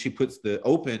 and then she puts the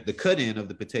cut in of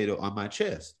the potato on my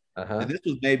chest. And Uh-huh. this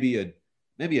was maybe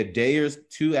a day or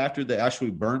two after they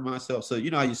actually burned myself. So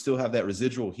how you still have that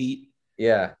residual heat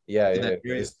Yeah. Yeah. in that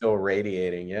Yeah. area. It's still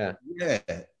radiating. Yeah. Yeah,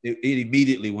 it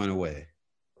immediately went away.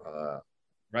 Uh,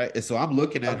 Right. And so I'm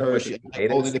looking at Something her. with the She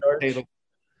potato holding the starch. potato.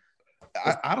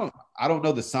 I don't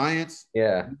know the science,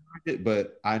 Yeah.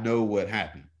 but I know what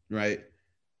happened. Right.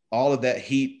 All of that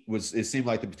heat it seemed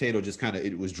like the potato just kind of,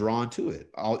 it was drawn to it,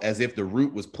 as if the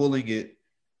root was pulling it,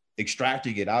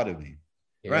 extracting it out of me.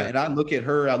 Right. Yeah. And I look at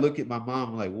her, I look at my mom,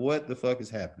 I'm like, what the fuck is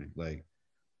happening? Like,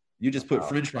 you just put Wow.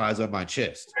 French fries on my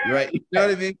chest. Right. You know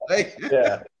what I mean? Like,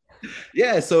 Yeah.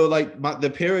 yeah. So like the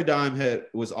paradigm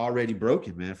was already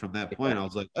broken, man. From that point, I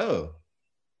was like, oh,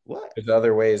 what? There's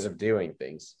other ways of doing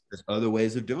things. There's other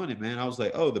ways of doing it, man. I was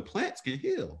like, oh, the plants can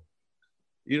heal.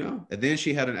 And then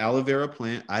she had an aloe vera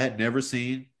plant I had never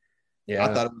seen. I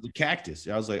Yeah. thought it was a cactus.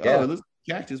 I was like, oh, Yeah. this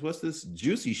cactus. What's this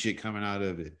juicy shit coming out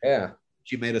of it? Yeah.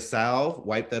 She made a salve,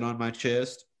 wiped that on my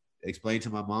chest, explained to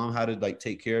my mom how to like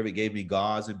take care of it, gave me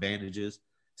gauze and bandages,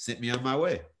 sent me on my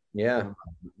way. And Yeah. I'm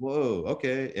like, whoa,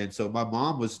 okay. And so my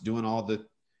mom was doing all the,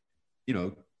 you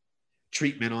know,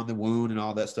 treatment on the wound and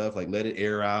all that stuff, like let it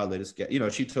air out, let it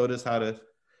get, she told us how to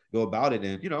go about it.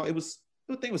 And,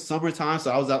 I think it was summertime. So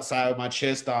I was outside with my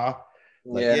chest off,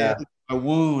 like, yeah, Yeah. a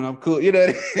wound, I'm cool. You know what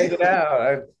I Take mean? it out.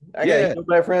 I got to Yeah. eat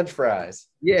my French fries.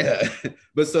 Yeah.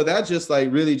 But so that just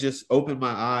like really just opened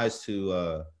my eyes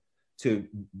to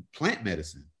plant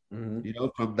medicine. Mm-hmm.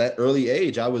 From that early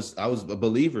age, I was a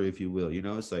believer, if you will.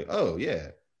 It's like, oh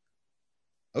yeah,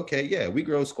 okay, yeah, we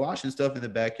grow squash and stuff in the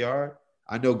backyard.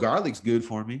 I know garlic's good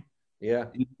for me. Yeah.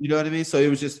 You know what I mean? So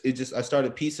it just I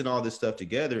started piecing all this stuff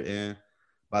together, and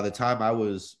by the time I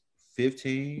was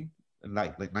 15,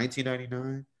 like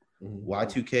 1999, Mm-hmm.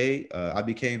 Y2K, I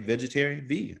became vegetarian,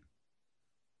 vegan.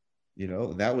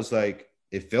 That was like,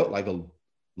 it felt like a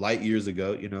light years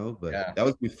ago, but Yeah. that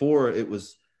was before it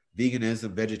was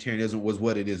veganism, vegetarianism was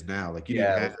what it is now. Like you didn't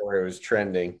Yeah. have, Before it was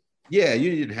trending. yeah, you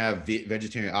didn't have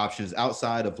vegetarian options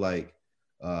outside of like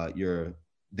your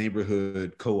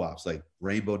neighborhood co-ops, like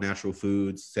Rainbow Natural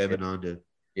Foods, Yeah. Seven on the.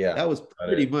 Yeah. That was Got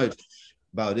pretty it. much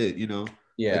about it. If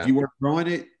Yeah. you weren't growing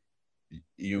it,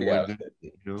 you Yeah. weren't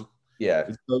gonna, Yeah.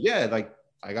 And so yeah, like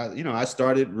I got, I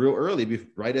started real early,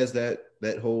 right as that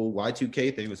whole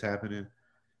Y2K thing was happening.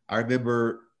 I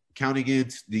remember counting in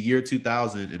the year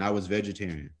 2000, and I was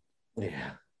vegetarian.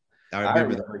 Yeah. I I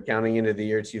remember that. remember counting into the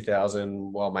year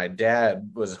 2000 while my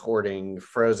dad was hoarding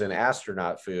frozen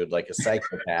astronaut food like a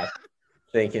psychopath,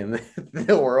 thinking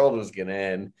the world was going to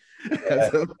end.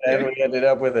 That's And okay. we ended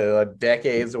up with a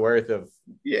decade's worth of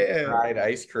Yeah. fried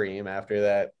ice cream after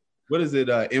that. What is it?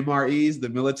 MREs, the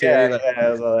Yeah, military. Like, yeah,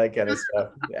 it was all that kind of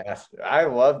stuff. Yeah, I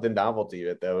loved the novelty of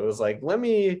it though. It was like, let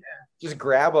me just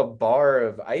grab a bar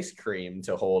of ice cream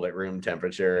to hold at room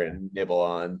temperature and nibble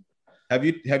on. have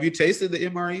you tasted the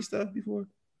MRE stuff before?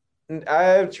 And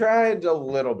I've tried a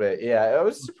little bit. Yeah, it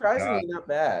was God. surprisingly not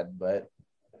bad, but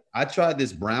I tried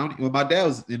this brownie. Well, my dad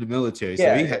was in the military, so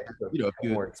yeah, he yeah, had, a few.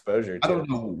 more exposure I to it. don't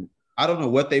know. I don't know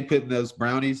what they put in those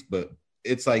brownies, but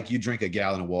it's like you drink a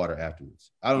gallon of water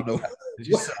afterwards. I don't know. It's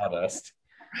just sawdust.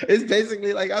 It's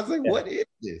basically like I was like, Yeah, what is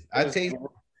this? just I think,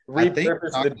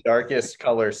 repurpose the darkest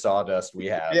color sawdust we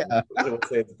have. yeah, We'll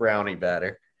say it's brownie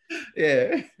batter.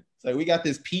 yeah. So we got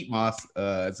this peat moss,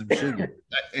 some sugar.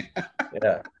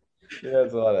 Yeah, yeah,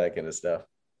 it's a lot of that kind of stuff.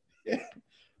 Yeah.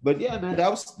 But yeah, man,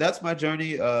 that's my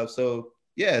journey. So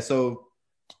yeah, so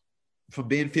from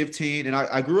being 15, and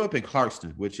I grew up in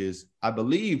Clarkston, which is, I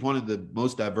believe, one of the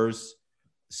most diverse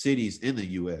cities in the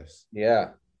U.S. Yeah,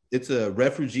 It's a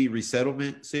refugee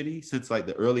resettlement city since like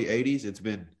the early 80s. It's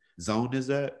been zoned as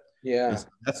that. And yeah. so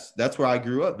that's where I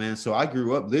grew up, man. So I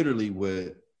grew up literally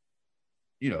with,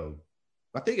 you know,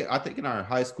 I think in our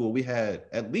high school we had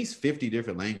at least 50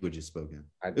 different languages spoken.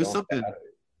 I It was don't something, doubt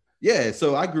it. yeah.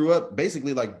 So I grew up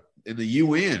basically like in the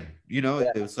UN, Yeah,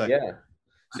 it was like, yeah.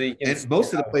 So you can and see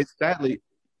most of the how places, sadly,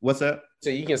 what's that?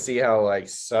 like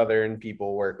Southern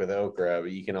people work with okra,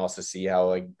 but you can also see how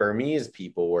like Burmese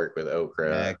people work with okra,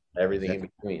 Exactly. everything in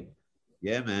Exactly. between.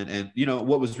 Yeah, man. And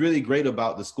what was really great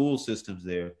about the school systems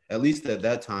there, at least at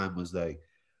that time, was like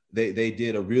they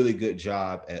did a really good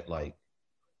job at like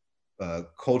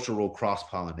cultural cross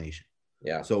pollination.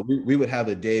 Yeah, So we would have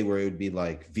a day where it would be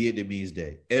like Vietnamese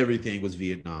Day. Everything was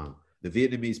Vietnam. The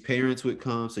Vietnamese parents would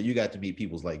come, so you got to meet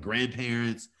people's like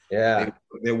grandparents. They yeah,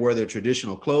 they wore their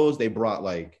traditional clothes. They brought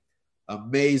like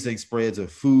amazing spreads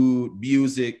of food,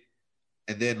 music,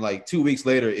 and then like 2 weeks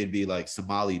later it'd be like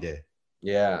Somali Day.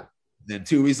 yeah, Then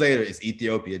 2 weeks later it's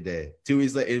Ethiopia Day. 2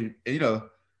 weeks later,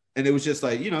 and it was just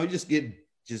like you just get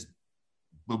just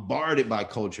bombarded by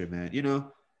culture, man. And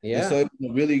so yeah, it was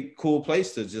a really cool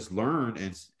place to just learn.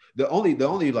 And the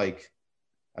only like,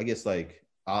 I guess, like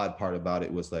odd part about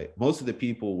it was like most of the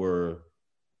people were,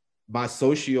 my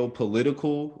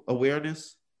socio-political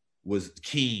awareness was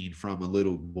keen from a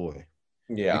little boy,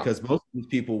 yeah, because most of these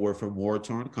people were from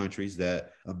war-torn countries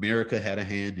that America had a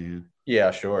hand in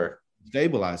yeah, sure.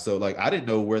 stabilize. So like I didn't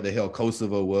know where the hell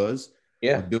Kosovo was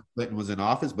Yeah, when Bill Clinton was in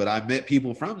office, but I met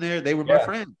people from there. They were my yeah,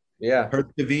 friends. yeah,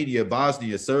 Herzegovina,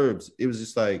 Bosnia, Serbs. It was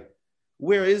just like,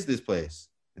 where is this place?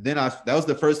 And then that was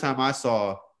the first time I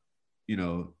saw, you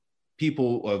know,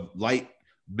 people of light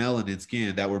melanin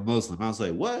skin that were Muslim. I was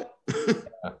like, what?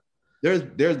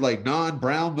 there's like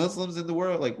non-brown Muslims in the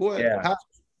world. Like what? yeah.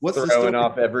 What's the Throwing story?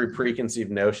 off every preconceived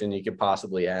notion you could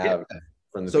possibly Yeah. have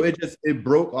from the So beginning. it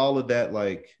broke all of that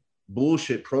like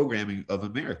bullshit programming of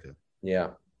America.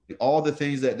 Yeah, All the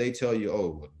things that they tell you,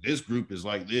 oh, well, this group is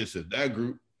like this and that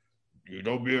group, you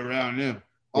don't be around them.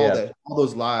 yeah, All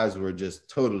those lies were just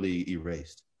totally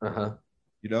erased. uh-huh.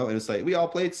 And it's like we all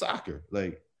played soccer.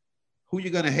 Like, who you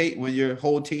gonna hate when your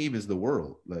whole team is the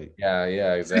world? Like, Yeah,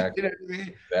 yeah, you exactly. know what I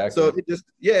mean? So Exactly.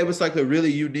 it was like a really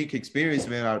unique experience,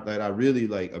 man. That I really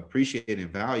like appreciated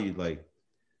and valued. Like,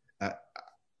 I,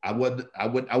 I wasn't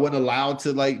allowed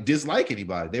to like dislike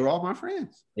anybody. They were all my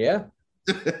friends. Yeah.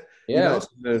 you Yeah, know, it's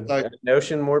it's like, a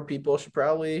notion more people should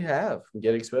probably have and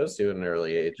get exposed to at an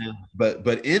early age. but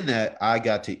in that, I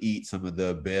got to eat some of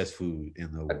the best food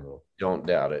in the I world, don't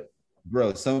doubt it.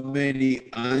 bro. So many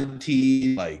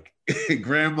aunties, like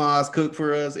grandmas, cook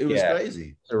for us. It was Yeah,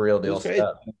 crazy. it's a real It deal was crazy.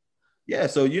 stuff. Yeah.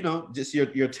 So just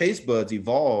your taste buds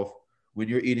evolve when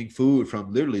you're eating food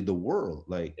from literally the world.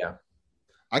 Like, Yeah.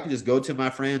 I could just go to my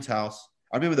friend's house.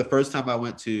 I remember the first time I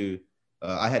went to,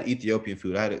 I had Ethiopian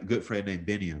food. I had a good friend named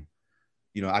Biniam.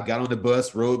 I got on the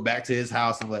bus, rode back to his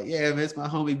house. I'm like, yeah, man, it's my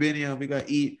homie Biniam. We got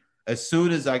to eat. As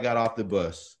soon as I got off the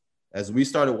bus, as we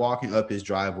started walking up his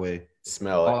driveway,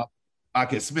 Smell it. all I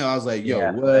could smell. I was like, yo,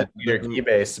 Yeah. what? That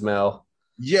eBay smell.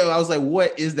 Yo, I was like,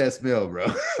 what is that smell, bro?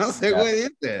 I was like, Yeah. what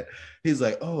is that? He's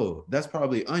like, oh, that's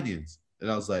probably onions.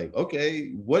 And I was like,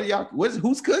 okay,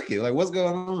 who's cooking? Like, what's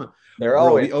going on? They're Bro,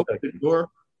 always we opened the door.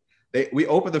 We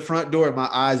opened the front door and my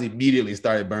eyes immediately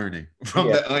started burning from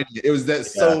yeah. the onion. It was that Yeah.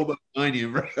 so much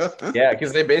onion, bro. Yeah,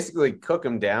 because they basically cook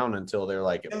them down until they're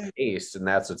like a paste, and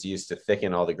that's what's used to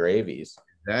thicken all the gravies.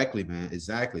 Exactly, man.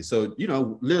 Exactly. So,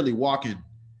 literally walking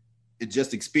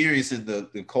just experiencing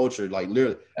the culture, like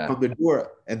literally from the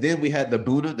door. And then we had the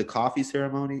Buna, the coffee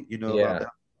ceremony, you know, about that.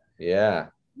 Yeah.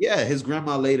 Yeah. His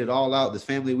grandma laid it all out. This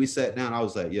family, we sat down. I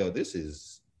was like, yo, this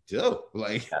is dope.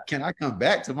 Like, can I come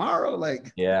back tomorrow?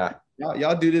 Like,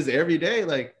 y'all do this every day.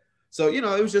 Like, so, you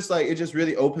know, it was just like, it just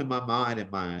really opened my mind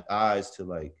and my eyes to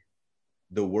like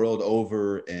the world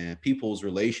over and people's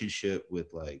relationship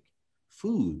with like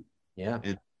food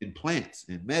and plants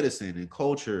and medicine and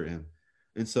culture.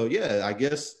 And so, yeah, I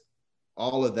guess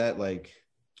all of that, like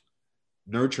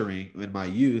nurturing in my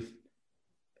youth,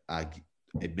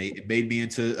 it made me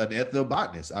into an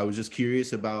ethnobotanist. I was just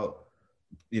curious about,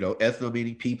 you know, ethno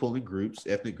meaning people and groups,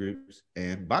 ethnic groups,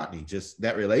 and botany, just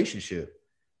that relationship,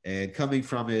 and coming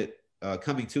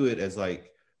to it as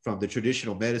like from the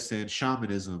traditional medicine,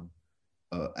 shamanism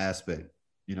aspect,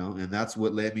 you know, and that's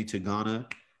what led me to Ghana.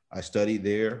 I studied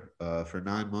there for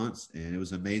 9 months, and it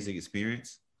was an amazing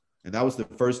experience. And that was the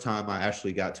first time I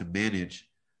actually got to manage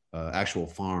actual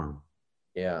farm.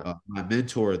 My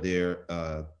mentor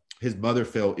there, his mother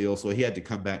fell ill, so he had to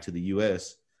come back to the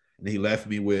U.S. And he left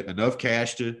me with enough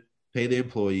cash to pay the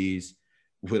employees,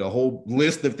 with a whole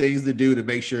list of things to do to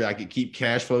make sure I could keep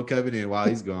cash flow coming in while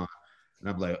he's gone. And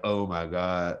I'm like, oh my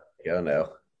God. Oh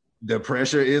no. The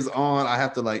pressure is on. I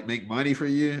have to like make money for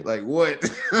you. Like what?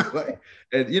 Like,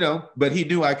 and you know, but he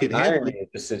knew I could handle it.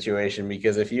 The situation,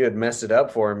 because if you had messed it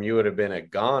up for him, you would have been a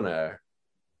goner.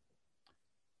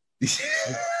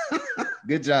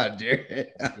 Good job,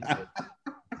 Jarrett.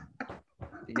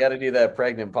 You got to do that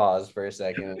pregnant pause for a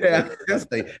second. Yeah,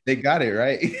 they got it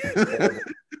right.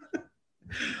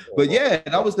 But yeah,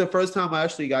 that was the first time I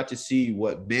actually got to see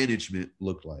what management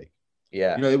looked like.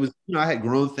 Yeah, you know, it was, you know, I had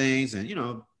grown things and, you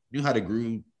know, knew how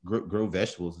to grow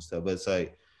vegetables and stuff. But it's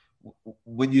like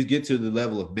when you get to the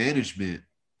level of management,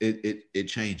 it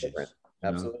changes.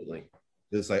 Absolutely.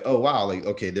 It's like, oh wow, like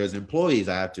okay, there's employees,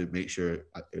 I have to make sure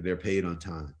they're paid on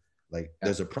time. Like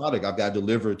there's a product I've got to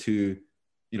deliver to,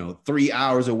 you know, 3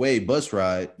 hours away bus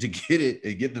ride to get it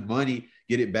and get the money,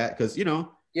 get it back, because you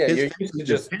know. Yeah, you're used to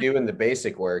just doing the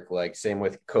basic work, like same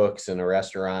with cooks in a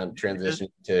restaurant, transition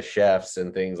to chefs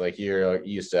and things. Like you're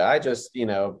used to, I just, you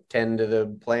know, tend to the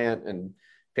plant and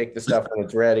pick the stuff when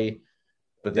it's ready.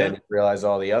 But then you realize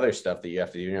all the other stuff that you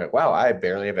have to do. And you're like, wow, I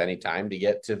barely have any time to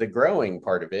get to the growing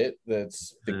part of it.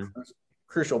 That's the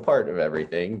crucial part of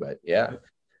everything. But yeah,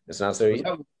 it's not so easy.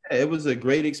 It was a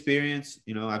great experience.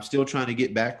 You know, I'm still trying to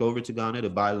get back over to Ghana to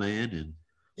buy land and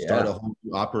start a whole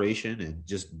new operation and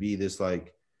just be this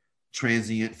like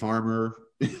transient farmer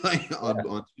like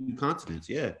on 2 continents.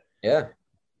 It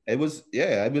was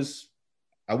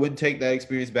I wouldn't take that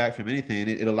experience back from anything.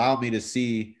 It allowed me to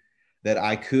see that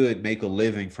I could make a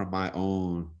living from my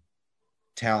own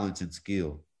talents and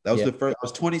skill. That was the first. I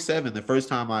was 27 the first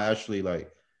time I actually like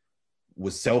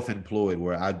was self-employed,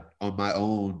 where I on my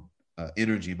own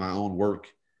energy, my own work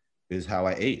is how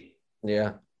I ate.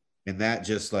 And that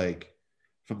just like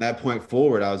from that point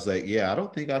forward, I was like, yeah, I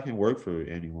don't think I can work for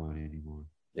anyone anymore.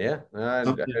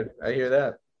 I hear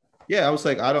that. Yeah, I was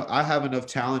like, I have enough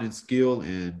talent and skill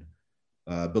and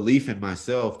belief in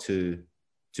myself to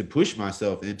push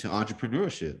myself into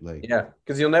entrepreneurship. Like,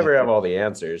 because you'll never have all the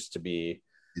answers to be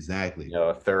exactly, you know,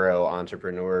 a thorough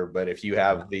entrepreneur. But if you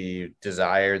have the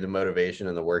desire, the motivation,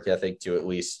 and the work ethic to at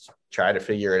least try to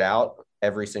figure it out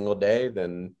every single day,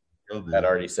 then that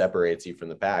already separates you from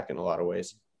the pack in a lot of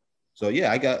ways. So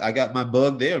yeah, I got my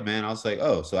bug there, man. I was like,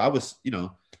 oh, so I was, you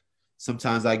know,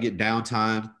 sometimes I get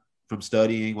downtime from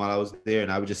studying while I was there,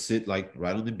 and I would just sit like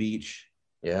right on the beach,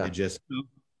 and just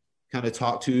kind of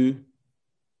talk to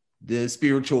the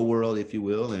spiritual world, if you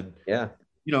will. And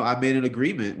you know, I made an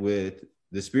agreement with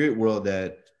the spirit world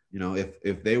that, you know,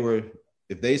 if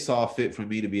they saw fit for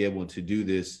me to be able to do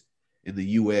this in the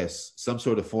U.S., some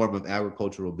sort of form of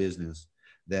agricultural business,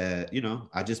 that, you know,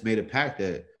 I just made a pact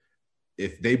that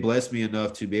if they blessed me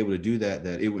enough to be able to do that,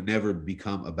 that it would never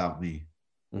become about me.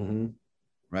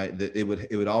 Right. That it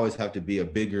would always have to be a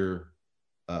bigger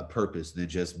purpose than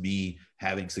just me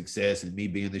having success and me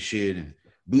being the shit and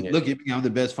look at me, I'm the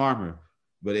best farmer.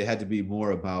 But it had to be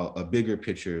more about a bigger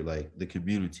picture, like the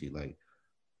community, like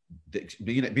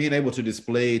being able to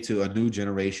display to a new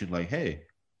generation, like, hey,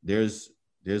 there's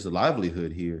a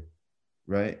livelihood here,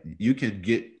 right? You can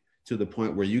get to the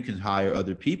point where you can hire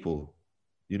other people,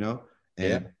 you know,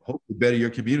 and hopefully better your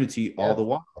community all the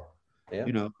while.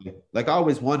 You know, like I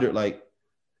always wondered, like,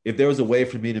 if there was a way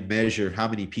for me to measure how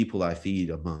many people I feed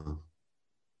a month.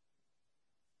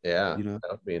 You know,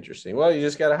 that would be interesting. Well, you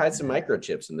just got to hide some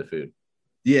microchips in the food.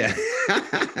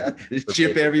 Just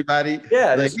chip everybody.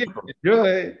 Like,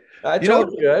 enjoy. I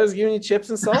told you, I was giving you chips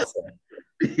and salsa.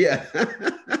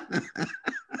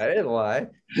 I didn't lie.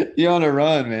 You're on a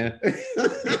run, man.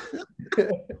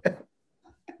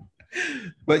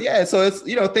 But yeah, so it's,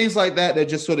 you know, things like that that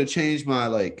just sort of changed my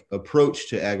like approach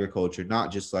to agriculture,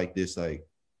 not just like this, like,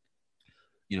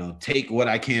 you know, take what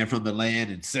I can from the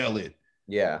land and sell it,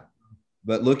 Yeah.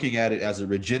 but looking at it as a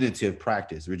regenerative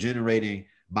practice, regenerating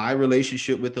my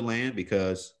relationship with the land,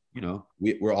 because, you know,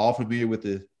 we're all familiar with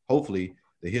the, hopefully,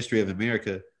 the history of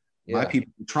America. My Yeah.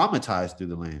 people were traumatized through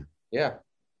the land, Yeah.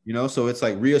 you know, so it's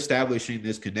like reestablishing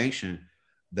this connection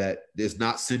that is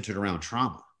not centered around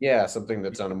trauma. Yeah. Something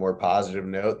that's on a more positive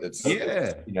note that's,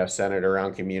 Yeah. centered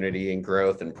around community and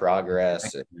growth and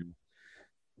progress and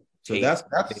So change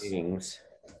that's things.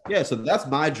 yeah, so that's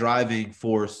my driving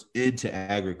force into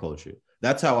agriculture.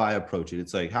 That's how I approach it.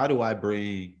 It's like, how do I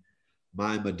bring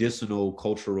my medicinal,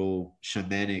 cultural,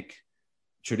 shamanic,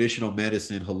 traditional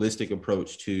medicine, holistic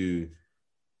approach to,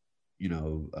 you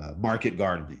know, market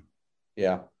gardening,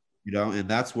 Yeah. you know? And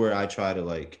that's where I try to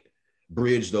like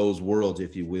bridge those worlds,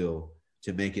 if you will,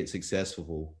 to make it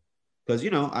successful. Because, you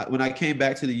know, when I came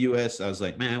back to the US, I was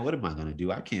like, man, what am I going to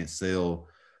do? I can't sell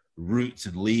roots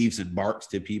and leaves and barks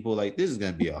to people. Like, this is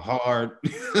going to be a hard,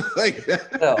 like,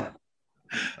 Well,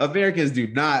 Americans do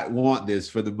not want this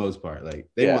for the most part. Like,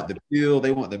 they yeah. want the pill,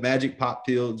 they want the magic pop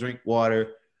pill, drink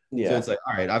water. So Yeah. it's like,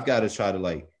 all right, I've got to try to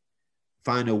like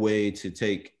find a way to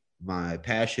take my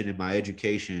passion and my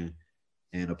education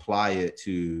and apply it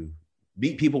to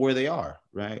meet people where they are,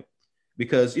 right?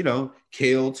 Because, you know,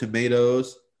 kale,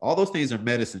 tomatoes, all those things are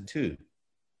medicine too.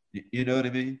 You know what I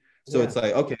mean? So Yeah. it's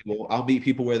like, okay, well, I'll meet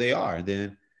people where they are. And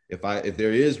then if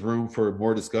there is room for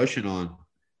more discussion on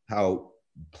how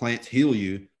plants heal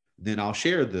you, then I'll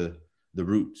share the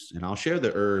roots and I'll share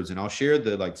the herbs and I'll share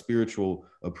the like spiritual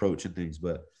approach and things.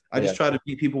 But I Yeah. just try to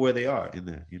meet people where they are in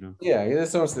that, you know? Yeah.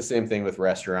 It's almost the same thing with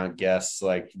restaurant guests.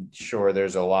 Like, sure,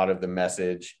 there's a lot of the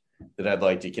message that I'd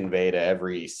like to convey to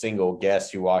every single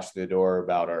guest who walks through the door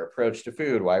about our approach to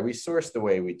food, why we source the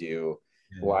way we do,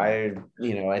 Yeah. why,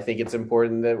 I think it's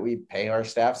important that we pay our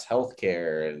staff's health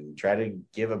care and try to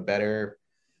give a better,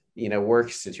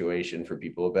 work situation for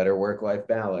people, a better work-life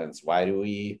balance. Why do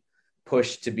we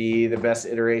push to be the best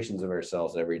iterations of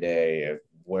ourselves every day?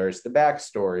 Where's the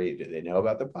backstory? Do they know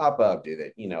about the pop-up? Do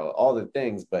they, all the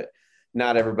things, but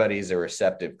not everybody's a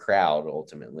receptive crowd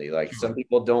ultimately. Like, some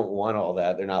people don't want all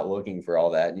that. They're not looking for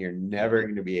all that. And you're never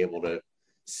going to be able to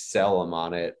sell them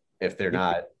on it if they're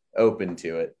not open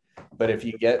to it. But if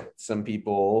you get some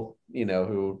people,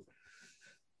 who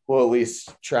will at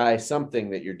least try something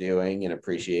that you're doing and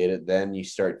appreciate it, then you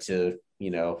start to,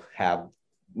 have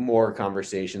more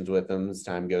conversations with them as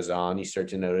time goes on. You start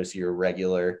to notice your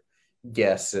regular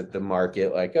guess at the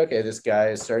market, like, okay, this guy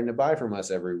is starting to buy from us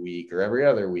every week or every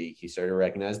other week. You start to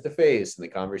recognize the face and the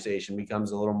conversation becomes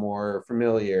a little more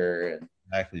familiar. And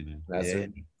Exactly, man.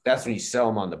 that's when you sell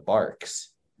them on the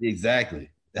barks. Exactly.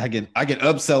 I can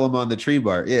upsell them on the tree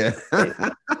bark. Yeah.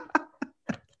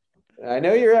 I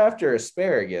know you're after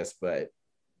asparagus, but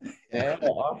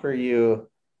I'll offer you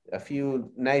a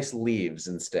few nice leaves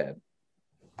instead.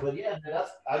 But yeah, man,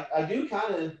 I do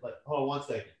kind of like, hold on one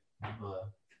second. I'm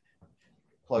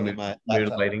plugging my Mood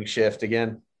laptop. lighting shift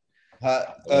again. No,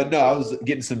 I was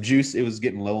getting some juice. It was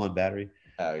getting low on battery.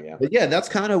 Oh yeah. But yeah, that's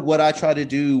kind of what I try to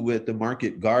do with the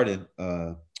market garden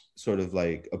sort of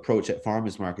like approach at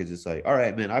farmers markets. It's like, all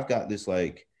right, man, I've got this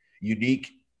like unique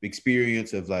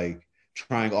experience of like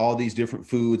trying all these different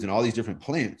foods and all these different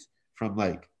plants from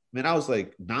like, man, I was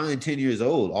like 9, 10 years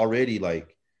old already,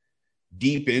 like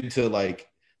deep into like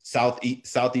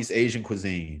Southeast Asian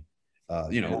cuisine,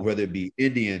 whether it be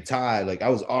Indian, Thai, like I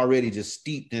was already just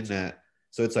steeped in that.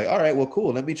 So it's like, all right, well,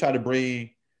 cool. Let me try to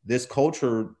bring this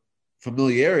culture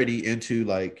familiarity into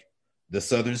like the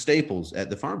Southern staples at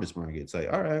the farmers market. It's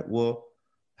like, all right, well,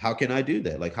 how can I do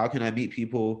that? Like, how can I meet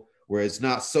people where it's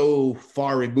not so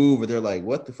far removed where they're like,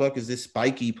 what the fuck is this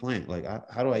spiky plant? Like,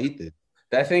 how do I eat this?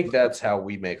 I think that's how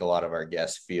we make a lot of our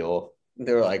guests feel.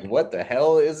 They're like, what the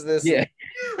hell is this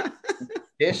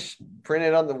dish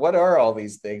printed on what are all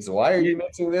these things? Why are you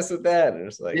mixing this with that? And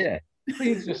it's like,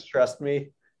 please just trust me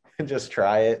and just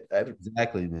try it.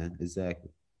 Exactly, man.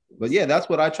 Exactly. But yeah, that's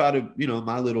what I try to,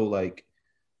 my little like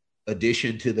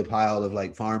addition to the pile of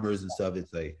like farmers and stuff.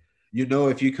 It's like,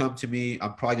 if you come to me,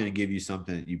 I'm probably going to give you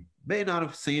something you may not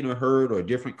have seen or heard or a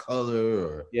different color,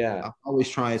 or I'm always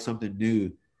trying something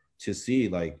new to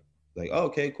see oh,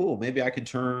 okay, cool. Maybe I can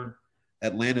turn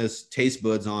Atlanta's taste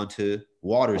buds onto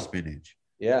water spinach.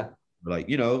 Yeah. Like,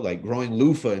 like growing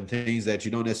loofah and things that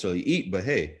you don't necessarily eat, but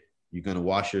hey, you're going to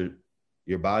wash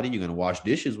your body, you're going to wash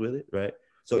dishes with it, right?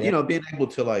 So, being able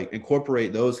to like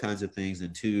incorporate those kinds of things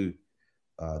into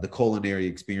the culinary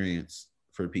experience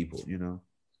for people.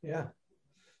 Yeah,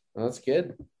 well, that's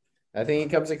good. I think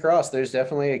it comes across. There's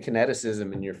definitely a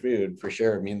kineticism in your food for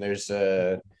sure. I mean, there's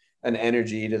an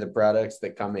energy to the products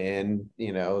that come in,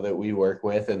 that we work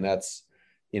with. And that's,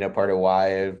 part of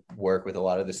why I work with a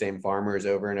lot of the same farmers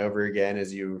over and over again,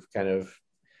 as you've kind of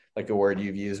like a word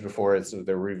you've used before. It's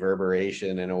the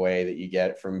reverberation in a way that you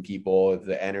get from people,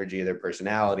 the energy, their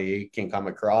personality can come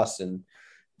across and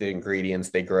the ingredients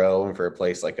they grow. And for a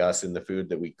place like us in the food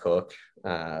that we cook,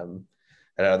 I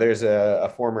know there's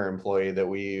a former employee that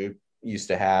we used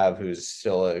to have who's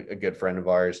still a good friend of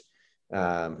ours,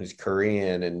 who's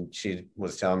Korean, and she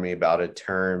was telling me about a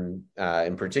term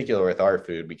in particular with our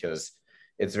food because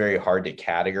it's very hard to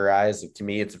categorize. To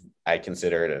me, I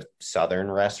consider it a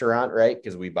Southern restaurant, right?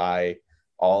 Because we buy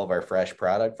all of our fresh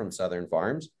product from Southern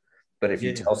farms. But if you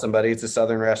Yeah. tell somebody it's a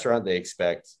Southern restaurant, they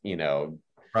expect,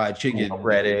 Fried chicken.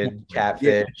 breaded Yeah.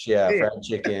 catfish, yeah, fried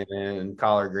chicken and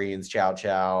collard greens, chow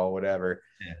chow, whatever,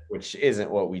 Yeah. which isn't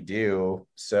what we do.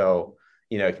 So,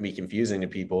 it can be confusing to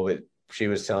people. But she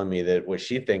was telling me that what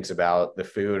she thinks about the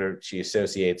food, or she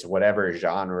associates whatever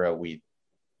genre we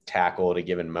tackle at a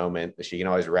given moment, that she can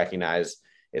always recognize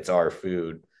it's our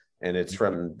food. And it's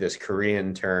from this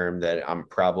Korean term that I'm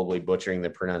probably butchering the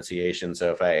pronunciation.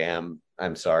 So if I am,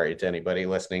 I'm sorry to anybody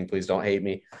listening. Please don't hate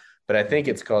me. But I think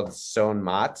it's called son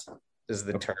mat is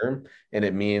the term. And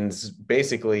it means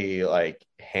basically like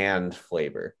hand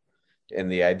flavor.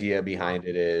 And the idea behind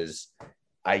it is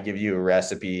I give you a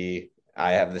recipe,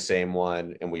 I have the same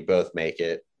one, and we both make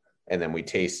it. And then we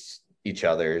taste each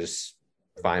other's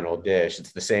final dish.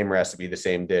 It's the same recipe, the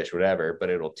same dish, whatever, but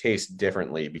it'll taste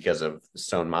differently because of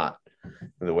son mat,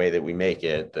 the way that we make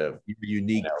it. The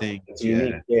Unique thing. it's a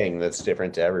unique thing that's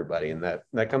different to everybody, and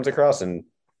that comes across in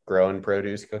growing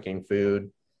produce, cooking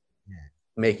food,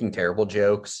 making terrible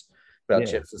jokes about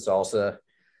chips and salsa.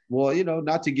 Well,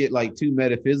 not to get like too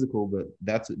metaphysical, but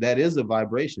that is a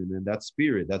vibration, and that's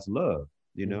spirit, that's love,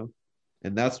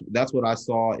 and that's what I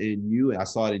saw in you. I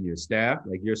saw it in your staff.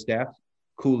 Like your staff,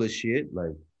 cool as shit.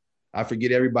 Like I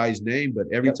forget everybody's name, but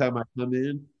every time I come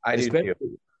in, I do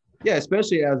too.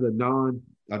 Especially as a non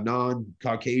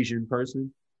Caucasian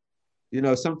person,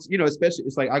 especially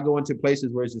it's like I go into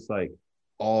places where it's just like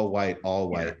all white,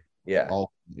 Yeah.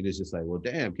 and it's just like, well,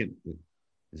 damn,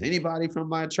 is anybody from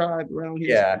my tribe around here?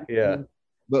 Yeah, yeah.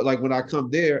 But like when I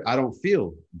come there, I don't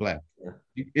feel black.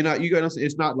 You gotta.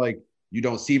 It's not like you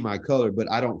don't see my color,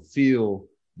 but I don't feel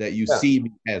that you see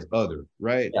me as other,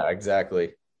 right? Yeah,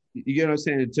 exactly. You get what I'm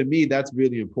saying? To me, that's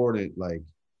really important, like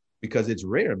because it's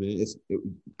rare, man.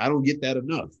 I don't get that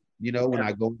enough, when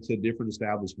I go into different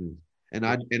establishments, and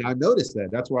I noticed that.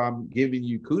 That's why I'm giving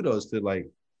you kudos to like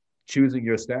choosing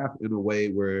your staff in a way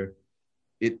where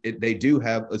they do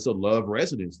have it's a love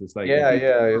resonance. It's like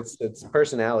it's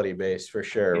personality based for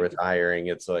sure. With hiring,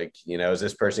 it's like, is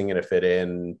this person going to fit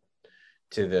in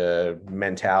to the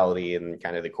mentality and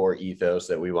kind of the core ethos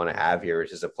that we want to have here,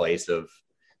 which is a place of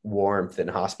warmth and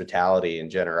hospitality and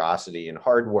generosity and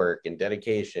hard work and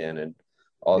dedication and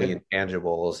all the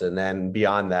intangibles. And then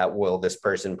beyond that, will this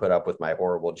person put up with my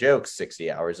horrible jokes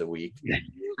 60 hours a week?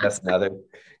 That's another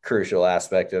crucial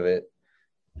aspect of it.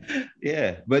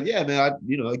 Yeah, but yeah, man,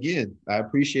 again, I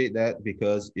appreciate that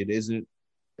because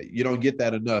you don't get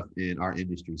that enough in our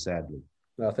industry, sadly.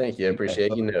 Well, thank you. I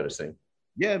appreciate you noticing.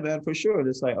 Yeah, man, for sure. And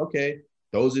it's like, okay,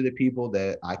 those are the people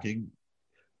that I can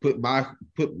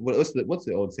what's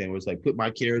the old saying where it's like put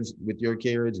my carriage with your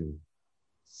carriage and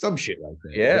some shit like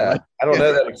that. Yeah, like, I don't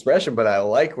know that expression, but I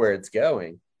like where it's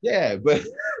going. Yeah, but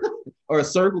or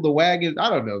circle the wagon. I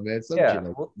don't know, man. Some shit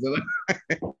like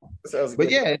that.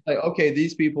 But yeah, it's like, okay,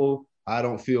 these people I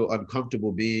don't feel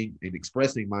uncomfortable being and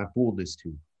expressing my fullness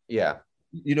to. Yeah.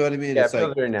 You know what I mean? Yeah, it's it feels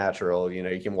like very natural. You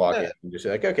can walk in and just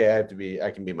be like, okay,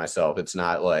 I can be myself. It's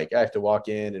not like I have to walk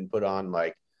in and put on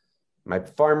like my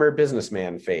farmer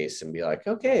businessman face and be like,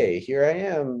 okay, here I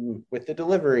am with the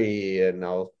delivery and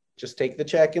I'll just take the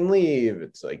check and leave.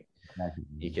 It's like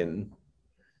you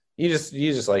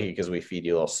just like it because we feed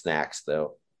you little snacks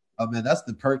though. Oh man, that's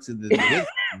the perks of the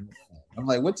I'm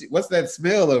like, what's that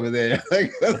smell over there?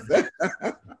 Like,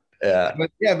 yeah. But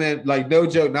yeah, man, like no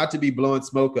joke, not to be blowing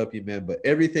smoke up you, man, but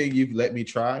everything you've let me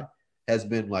try has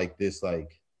been like this,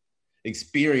 like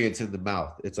experience in the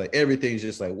mouth. It's like everything's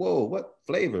just like, whoa, what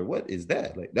flavor? What is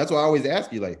that? Like that's why I always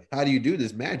ask you, like, how do you do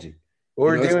this magic?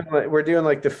 We're doing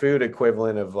like the food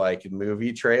equivalent of like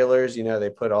movie trailers. They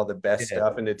put all the best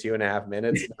stuff into 2.5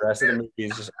 minutes. The rest of the movie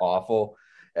is just awful.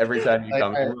 Every time you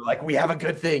come, we're like, we have a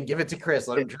good thing. Give it to Chris.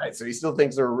 Let him try it. So he still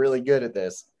thinks we're really good at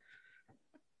this.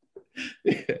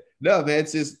 No, man,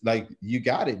 it's just like you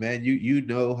got it, man. You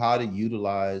know how to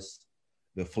utilize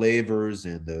the flavors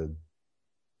and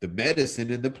the medicine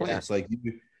in the Yeah. plants. Like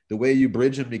the way you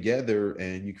bridge them together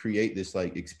and you create this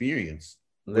like experience.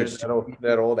 There's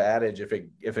that old adage,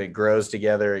 if it grows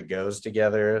together, it goes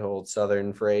together, old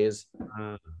Southern phrase.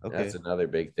 That's Okay. another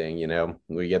big thing, you know.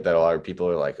 We get that a lot of people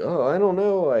are like, oh, I don't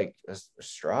know, like a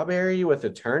strawberry with a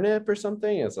turnip or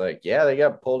something. It's like, yeah, they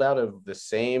got pulled out of the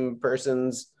same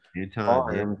person's In time,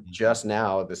 yeah. farm just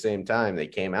now at the same time. They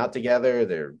came out together.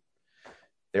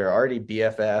 They're already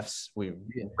BFFs. We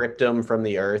ripped them from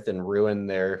the earth and ruined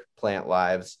their plant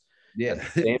lives Yeah.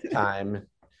 at the same time,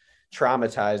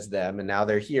 traumatized them, and now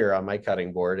they're here on my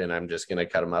cutting board, and I'm just gonna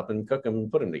cut them up and cook them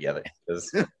and put them together because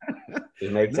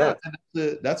it makes No,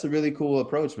 sense. that's a really cool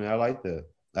approach, man. I like that.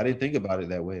 I didn't think about it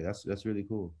that way. That's really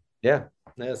cool. Yeah,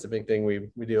 that's a big thing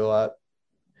we do a lot.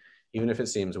 Even if it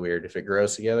seems weird, if it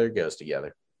grows together, it goes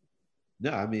together.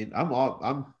 No, I mean, I'm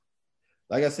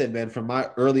like I said, man, from my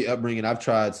early upbringing, I've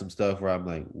tried some stuff where I'm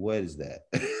like, what is that?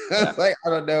 Yeah. Like, I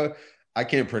don't know. I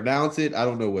can't pronounce it. I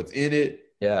don't know what's in it.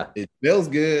 Yeah. It smells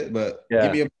good, but give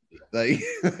Yeah. me a like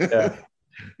Yeah.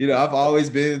 you know, I've always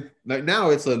been like now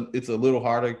it's a little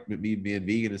harder with me being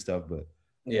vegan and stuff, but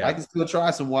I Yeah. can still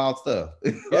try some wild stuff.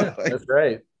 Yeah. Like, That's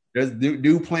right. there's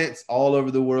new plants all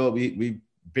over the world. We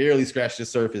barely scratched the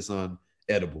surface on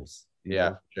edibles, you Yeah.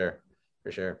 know. Sure.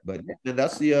 For sure. But yeah,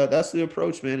 that's the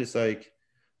approach, man. It's like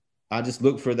I just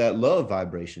look for that love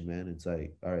vibration, man. It's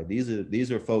like, all right,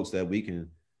 these are folks that we can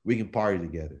party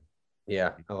together.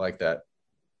 Yeah. I like that.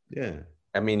 Yeah.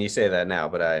 I mean, you say that now,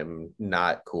 but I'm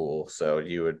not cool. So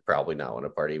you would probably not want to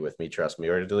party with me, trust me,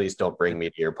 or at least don't bring me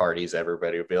to your parties.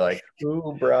 Everybody would be like,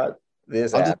 who brought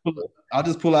this I'll app? just pull, I'll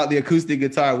just pull out the acoustic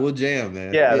guitar. We'll jam,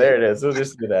 man. Yeah, Yeah. there it is. We'll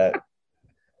just do that.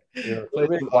 Play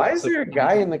Why is there a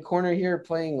guy in the corner here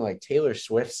playing like Taylor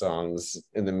Swift songs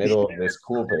in the middle of this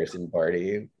cool person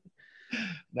party?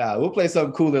 Nah, we'll play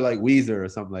something cooler like Weezer or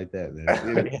something like that, man.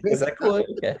 You know? Is that cool?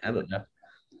 Yeah, I don't know.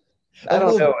 A I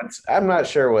don't little know. I'm not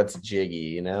sure what's jiggy,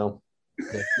 you know?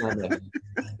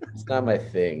 It's not my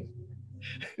thing.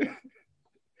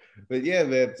 But yeah,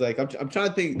 man, it's like I'm trying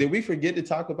to think. Did we forget to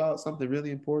talk about something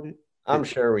really important? I'm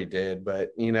sure we did, but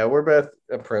you know, we're both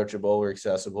approachable, we're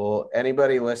accessible.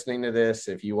 Anybody listening to this,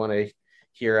 if you want to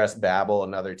hear us babble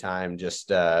another time,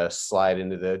 just slide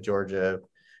into the Georgia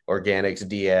Organics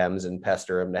DMs and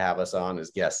pester them to have us on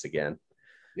as guests again.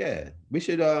 Yeah, we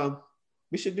should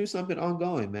do something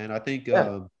ongoing, man. I think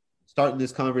Yeah. starting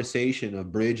this conversation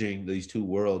of bridging these two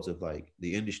worlds of like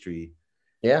the industry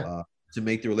Yeah. to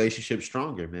make the relationship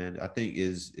stronger, man, I think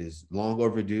is long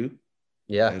overdue.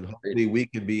 Yeah. And hopefully we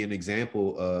can be an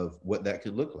example of what that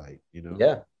can look like, you know,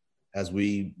 Yeah. as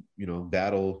we, you know,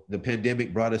 battle the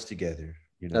pandemic brought us together,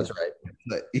 you know. That's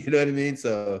right. You know what I mean?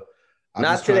 So I'm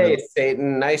Not just trying today, to,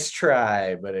 Satan. Nice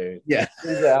try, but it yeah.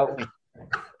 turns out we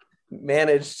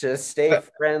managed to stay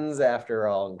friends after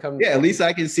all and come. Yeah, at least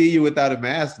I can see you without a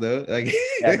mask though. Like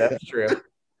Yeah, that's true.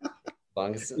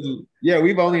 Long as yeah,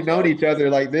 we've only known each other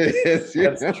like this.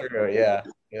 that's true. Yeah,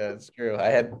 yeah, it's true. I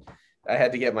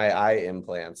had to get my eye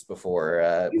implants before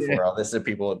all this, so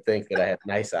people would think that I had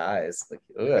nice eyes. Like,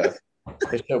 ugh,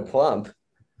 they're so plump.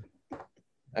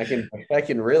 I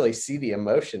can really see the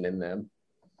emotion in them.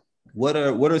 What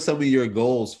are some of your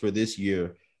goals for this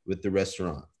year with the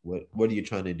restaurant? What are you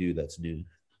trying to do that's new?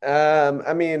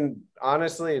 I mean,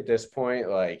 honestly, at this point,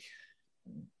 like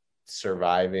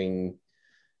surviving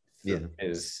Yeah.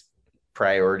 is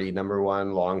priority number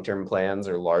one. Long-term plans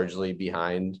are largely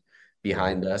behind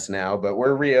us now, but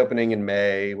we're reopening in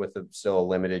May with still a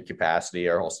limited capacity.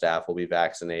 Our whole staff will be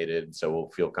vaccinated, so we'll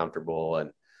feel comfortable,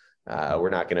 and we're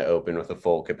not going to open with a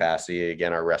full capacity.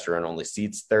 Again, our restaurant only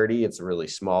seats 30. It's really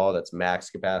small. That's max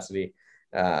capacity.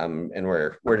 And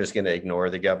we're just going to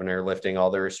ignore the governor lifting all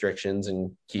the restrictions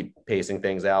and keep pacing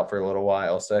things out for a little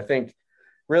while. So I think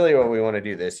really what we want to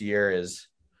do this year is,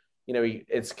 you know,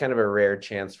 it's kind of a rare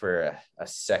chance for a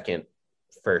second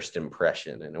first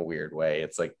impression in a weird way.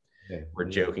 It's like we're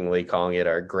jokingly calling it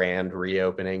our grand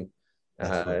reopening.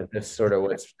 It's sort of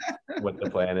what the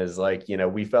plan is. Like, you know,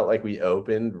 we felt like we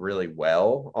opened really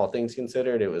well, all things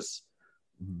considered.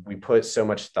 We put so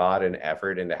much thought and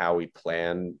effort into how we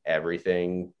plan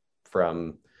everything,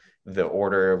 from the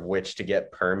order of which to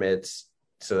get permits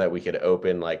so that we could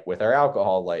open, like with our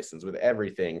alcohol license, with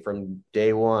everything from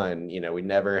day one. You know, we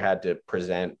never had to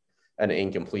present an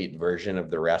incomplete version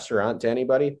of the restaurant to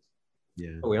anybody.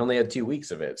 Yeah. But we only had 2 weeks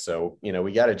of it. So, you know,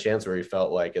 we got a chance where we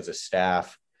felt like as a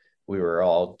staff, we were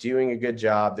all doing a good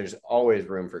job. There's always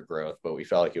room for growth, but we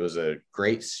felt like it was a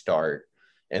great start,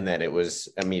 and then it was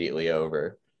immediately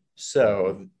over.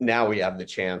 So now we have the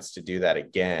chance to do that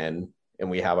again, and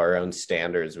we have our own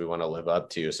standards we want to live up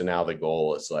to. So now the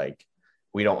goal is like,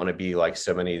 we don't want to be like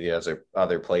so many of the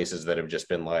other places that have just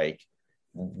been like,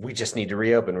 we just need to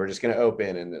reopen. We're just going to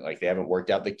open. And like, they haven't worked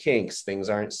out the kinks. Things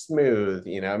aren't smooth,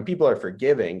 and people are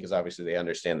forgiving because obviously they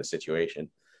understand the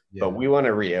situation, but we want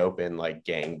to reopen like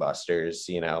gangbusters,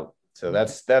 So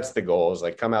that's the goal, is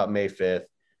like come out May 5th,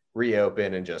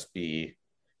 reopen, and just be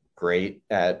great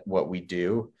at what we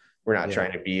do. We're not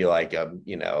trying to be like a,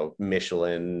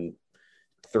 Michelin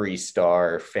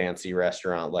 3-star fancy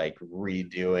restaurant, like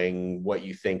redoing what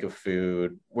you think of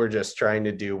food. We're just trying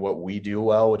to do what we do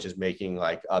well, which is making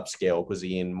like upscale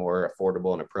cuisine more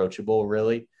affordable and approachable,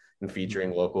 really, and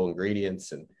featuring local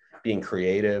ingredients and being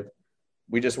creative.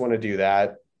 We just want to do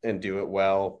that and do it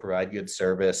well, provide good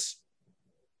service,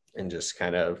 and just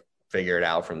kind of figure it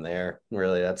out from there.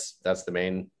 Really, that's the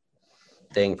main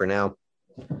thing for now.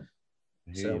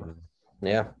 So,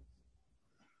 yeah,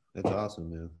 that's awesome,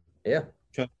 man. Yeah.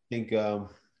 I'm trying to think,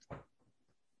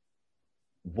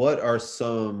 what are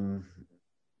some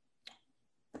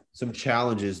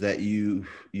challenges that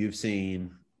you've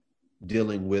seen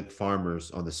dealing with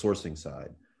farmers on the sourcing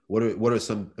side? What are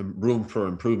some room for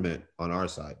improvement on our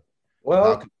side? Well,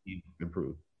 how can we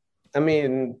improve? I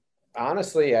mean,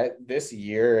 honestly, this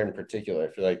year in particular,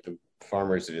 I feel like the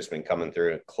farmers have just been coming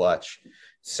through a clutch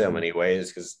so many ways,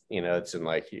 because it's in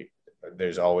like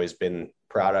there's always been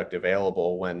product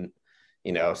available when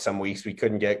some weeks we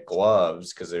couldn't get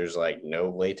gloves because there's like no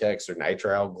latex or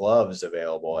nitrile gloves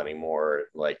available anymore,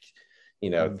 like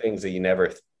things that you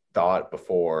never thought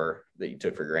before that you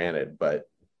took for granted. But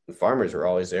the farmers were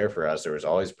always there for us. There was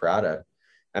always product.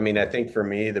 I mean, I think for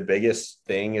me the biggest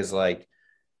thing is like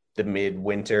the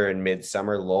midwinter and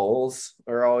midsummer lulls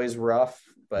are always rough,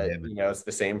 but it's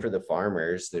the same for the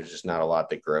farmers. There's just not a lot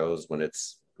that grows when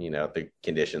it's the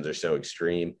conditions are so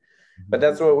extreme. But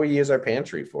that's what we use our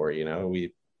pantry for.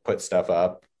 We put stuff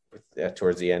up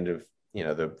towards the end of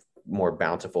the more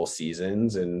bountiful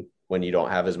seasons, and when you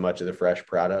don't have as much of the fresh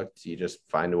product, you just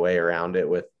find a way around it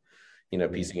with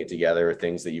piecing it together with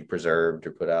things that you've preserved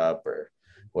or put up or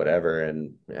whatever,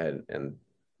 and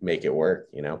make it work.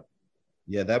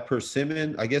 Yeah, that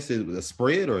persimmon, I guess it was a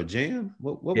spread or a jam.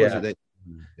 What was it?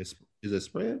 Is it a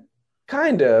spread?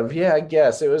 Kind of, yeah. I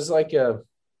guess it was like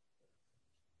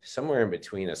somewhere in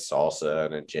between a salsa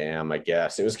and a jam. I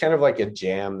guess it was kind of like a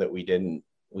jam that we didn't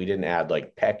add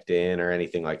like pectin or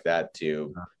anything like that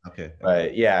to. Okay.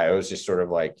 But yeah, it was just sort of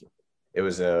like it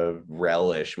was a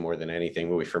relish more than anything,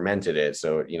 but we fermented it,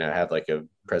 so it had like a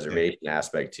preservation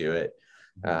aspect to it.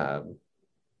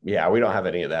 Yeah, we don't have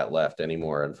any of that left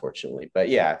anymore, unfortunately. But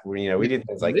yeah, we did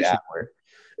things like that where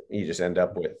you just end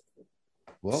up with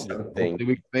something.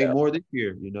 We can make more this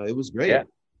year. It was great.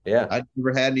 Yeah. I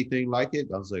never had anything like it.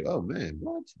 I was like, oh man,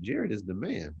 what? Jarrett is the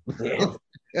man. Yeah.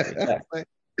 I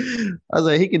was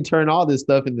like, he can turn all this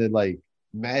stuff into like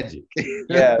magic.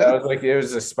 Yeah, that was like, it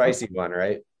was a spicy one,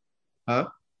 right? Huh?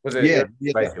 Was it? Yeah,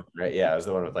 spicy one, right? Yeah, it was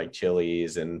the one with like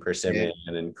chilies and persimmon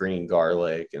and green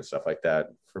garlic and stuff like that.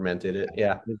 Fermented it.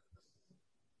 Yeah.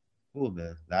 Cool,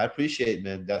 man. I appreciate,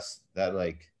 man. That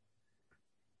like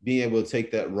being able to take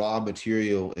that raw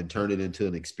material and turn it into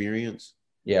an experience.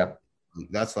 Yeah.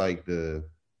 That's like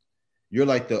you're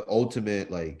like the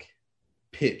ultimate like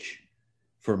pitch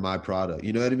for my product.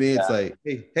 You know what I mean? It's like,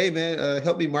 hey man,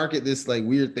 help me market this like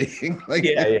weird thing. Like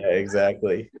yeah,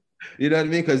 exactly. You know what I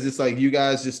mean? Because it's like you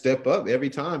guys just step up every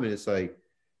time, and it's like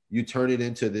you turn it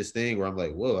into this thing where I'm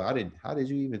like, whoa, how did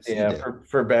you even see that?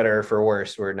 For better or for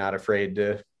worse, we're not afraid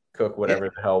to cook whatever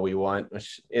the hell we want,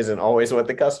 which isn't always what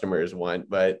the customers want,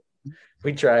 but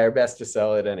we try our best to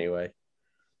sell it anyway.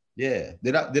 Yeah.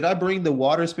 Did I bring the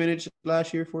water spinach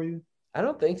last year for you? I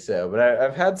don't think so, but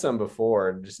I've had some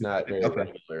before, just not very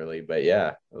regularly. But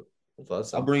yeah,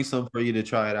 I'll bring some for you to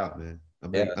try it out, man.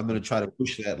 I'm gonna try to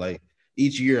push that. Like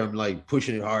each year, I'm like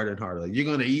pushing it harder and harder. Like, you're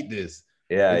gonna eat this.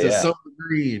 It's a summer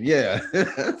green. Yeah.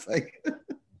 It's like,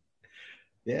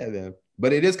 yeah, man.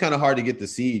 But it is kind of hard to get the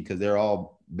seed because they're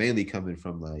all mainly coming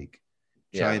from like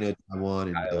China, Taiwan,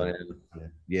 and Thailand.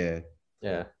 Yeah.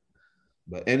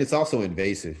 And it's also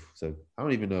invasive, so I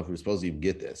don't even know if we're supposed to even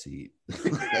get that seed.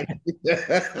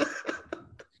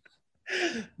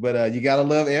 But you gotta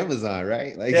love Amazon,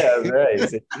 right? Like,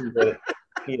 right.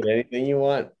 Eat anything you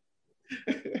want.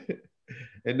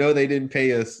 And no, they didn't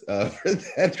pay us for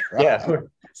that drop. Yeah,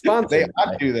 sponsored. They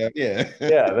ought to do that. Yeah.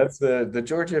 Yeah, that's the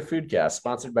Georgia Foodcast,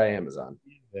 sponsored by Amazon.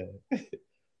 But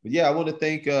yeah, I want to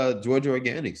thank Georgia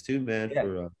Organics too,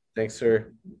 man. Thanks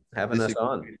for having us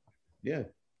on. Yeah.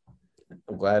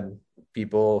 I'm glad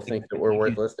people think that we're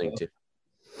worth listening to.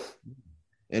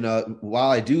 And while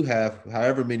I do have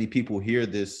however many people hear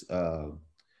this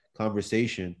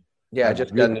conversation. Yeah, I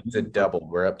just got it to double.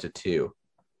 We're up to 2.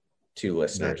 2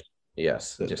 listeners.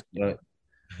 Yes. So, Just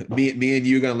me and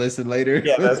you gonna listen later.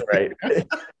 yeah, that's right.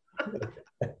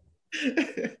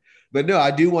 But no,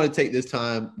 I do want to take this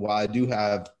time while I do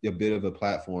have a bit of a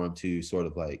platform to sort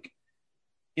of like,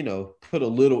 put a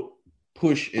little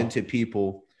push into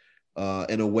people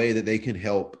in a way that they can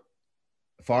help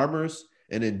farmers,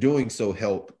 and in doing so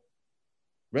help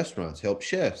restaurants, help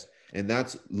chefs, and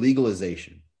that's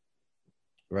legalization,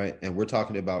 right? And we're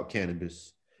talking about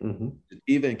cannabis,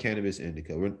 even cannabis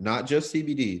indica. We're not just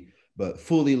CBD, but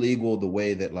fully legal the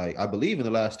way that, like, I believe in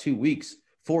the last 2 weeks,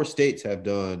 4 states have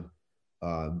done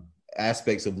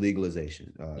aspects of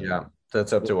legalization. Yeah,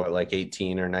 that's up to what, like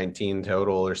 18 or 19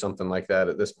 total or something like that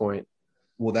at this point.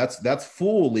 Well, that's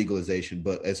full legalization,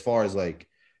 but as far as like,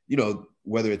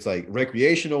 whether it's like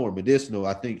recreational or medicinal,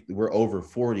 I think we're over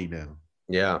 40 now.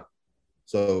 Yeah.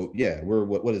 So yeah, we're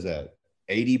what is that?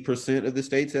 80% of the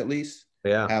states at least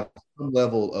have some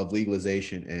level of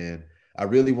legalization, and I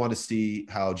really want to see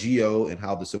how GEO and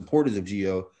how the supporters of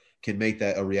GEO can make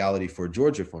that a reality for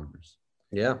Georgia farmers.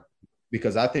 Yeah.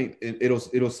 Because I think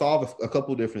it'll solve a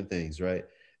couple different things, right?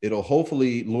 It'll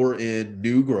hopefully lure in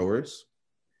new growers,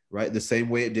 right? The same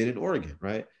way it did in Oregon,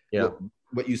 right? Yeah.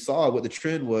 What you saw, what the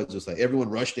trend was like everyone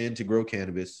rushed in to grow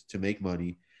cannabis to make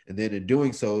money. And then in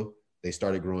doing so, they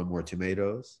started growing more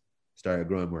tomatoes, started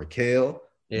growing more kale.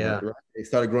 Yeah. They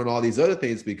started growing all these other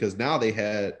things because now they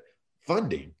had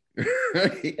funding.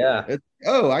 Right? Yeah.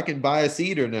 Oh, I can buy a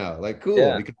cedar now. Like, cool.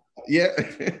 Yeah. Because, yeah.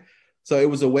 So it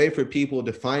was a way for people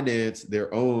to finance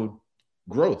their own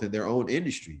growth in their own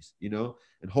industries, and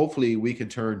hopefully we can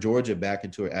turn Georgia back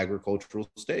into an agricultural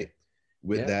state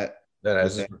with that.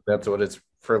 That's what it's,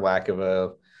 for lack of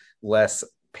a less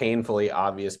painfully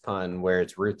obvious pun, where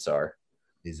its roots are.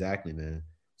 Exactly, man.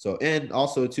 So, and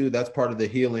also too, that's part of the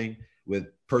healing with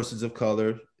persons of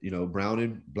color, brown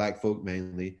and black folk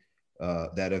mainly,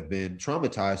 that have been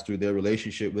traumatized through their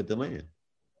relationship with the land.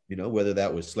 Whether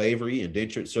that was slavery,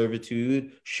 indentured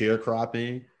servitude,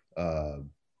 sharecropping,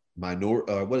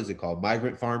 what is it called?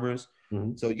 Migrant farmers.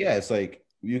 Mm-hmm. So yeah, it's like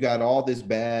you got all this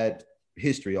bad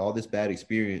history, all this bad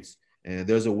experience, and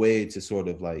there's a way to sort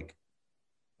of like,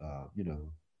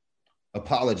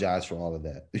 apologize for all of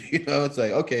that. It's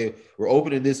like, okay, we're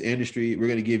opening this industry. We're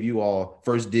going to give you all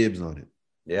first dibs on it.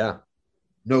 Yeah.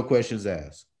 No questions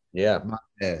asked. Yeah. My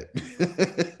bad.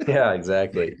 Yeah,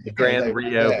 exactly. The grand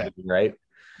reopening, right?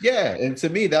 Yeah. And to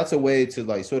me, that's a way to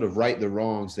like sort of right the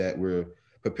wrongs that we're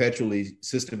perpetually,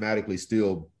 systematically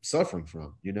still suffering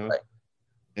from, Right.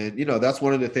 And, that's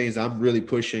one of the things I'm really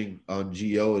pushing on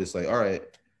GEO. It's like, all right,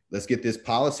 let's get this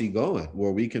policy going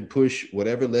where we can push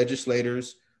whatever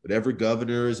legislators, whatever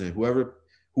governors, and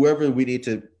whoever we need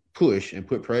to push and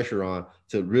put pressure on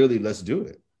to really, let's do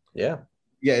it. Yeah.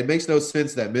 Yeah. It makes no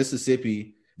sense that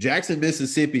Jackson,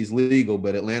 Mississippi is legal,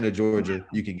 but Atlanta, Georgia,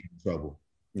 you can get in trouble.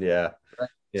 Yeah.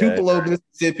 Tupelo,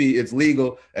 Mississippi, it's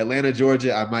legal. Atlanta,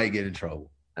 Georgia, I might get in trouble.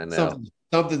 I know.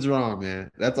 Something's wrong, man.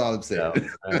 That's all I'm saying.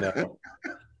 I know.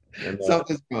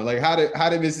 Something's wrong. Like, how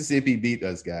did Mississippi beat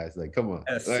us, guys? Like, come on.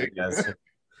 Yes, like, yes.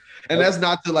 And that's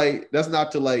not to like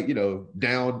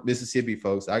down Mississippi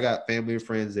folks. I got family and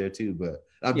friends there too, but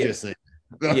I'm just saying.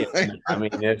 Yeah, I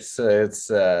mean, it's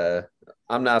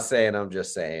I'm not saying, I'm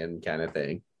just saying kind of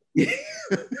thing.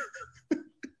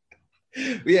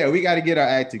 Yeah, we got to get our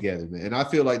act together, man. And I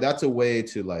feel like that's a way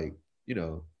to like,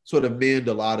 sort of mend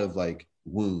a lot of like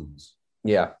wounds.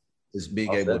 Yeah. Is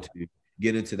being able to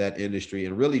get into that industry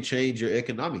and really change your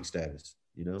economic status,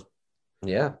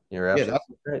 Yeah, you're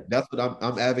absolutely right. That's what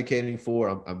I'm advocating for.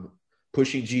 I'm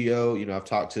pushing GEO. I've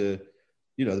talked to,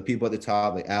 the people at the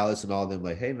top, like Alice and all of them,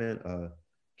 like, hey man,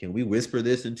 can we whisper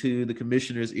this into the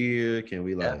commissioner's ear? Can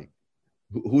we like,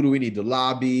 who do we need to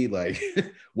lobby? Like,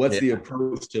 what's the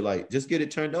approach to like, just get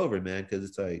it turned over, man? Cause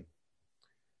it's like,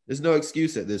 there's no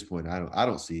excuse at this point. I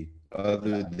don't see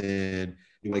other than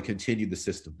you want to continue the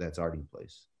system that's already in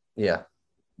place. Yeah.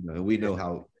 And we know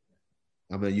how,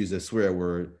 I'm going to use a swear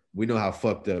word. We know how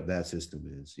fucked up that system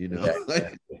is, Yeah,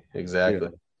 exactly.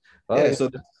 Well, yeah. So,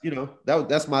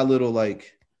 that's my little,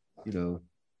 like,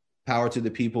 power to the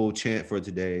people chant for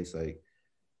today. It's like,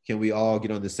 can we all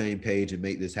get on the same page and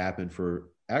make this happen for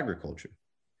agriculture?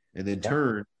 And then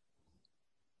turn,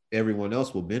 everyone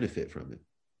else will benefit from it.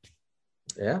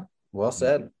 Yeah. Well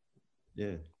said.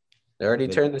 Yeah. They already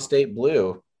turned the state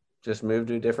blue. Just moved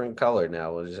to a different color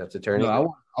now. We'll just have to turn it.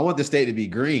 I want the state to be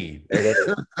green. You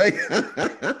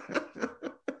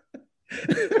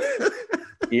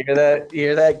hear that? You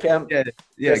hear that, Kemp?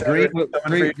 Yeah. Green with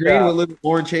little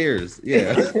orange hairs.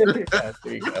 Yeah. Yeah,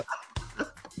 there you go.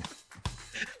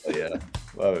 Yeah.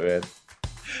 Love it, man.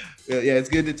 Yeah, it's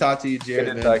good to talk to you, Jarrett.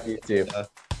 Good to talk to you too.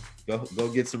 Go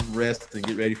get some rest and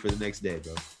get ready for the next day,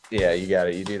 bro. Yeah, you got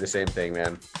it. You do the same thing,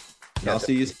 man. And I'll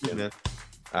see you soon, man.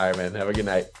 All right, man. Have a good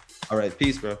night. All right.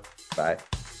 Peace, bro. Bye.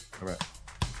 All right.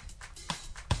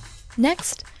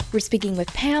 Next, we're speaking with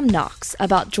Pam Knox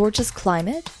about Georgia's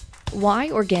climate, why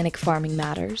organic farming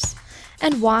matters,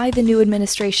 and why the new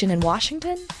administration in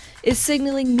Washington is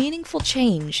signaling meaningful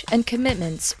change and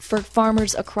commitments for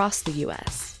farmers across the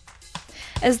U.S.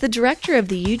 As the director of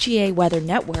the UGA Weather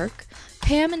Network,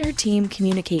 Pam and her team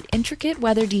communicate intricate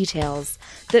weather details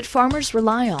that farmers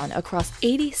rely on across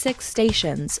 86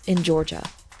 stations in Georgia.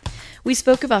 We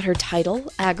spoke about her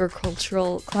title,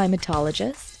 Agricultural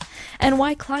Climatologist, and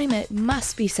why climate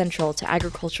must be central to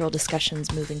agricultural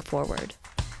discussions moving forward.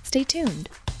 Stay tuned.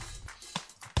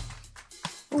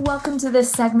 Welcome to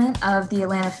this segment of the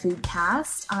Atlanta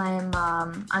Foodcast.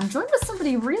 I'm joined with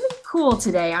somebody really cool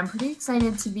today. I'm pretty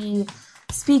excited to be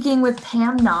speaking with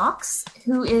Pam Knox,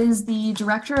 who is the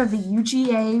director of the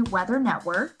UGA Weather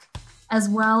Network, as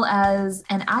well as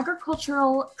an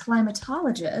agricultural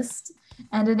climatologist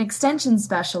and an extension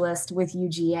specialist with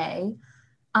UGA.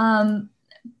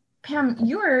 Pam,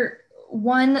 you're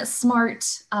one smart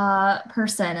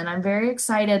person, and I'm very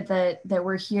excited that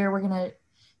we're here. We're going to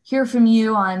hear from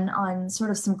you on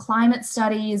sort of some climate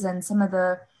studies and some of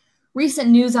the recent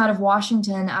news out of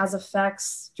Washington as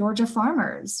affects Georgia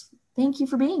farmers. Thank you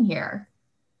for being here.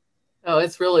 Oh,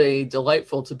 it's really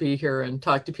delightful to be here and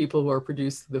talk to people who are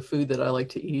producing the food that I like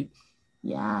to eat.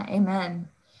 Yeah, amen.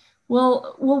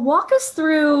 Well, walk us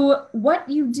through what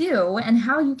you do and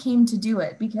how you came to do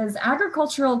it, because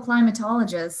agricultural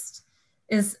climatologist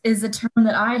is a term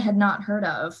that I had not heard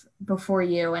of before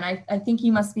you, and I think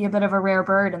you must be a bit of a rare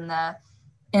bird in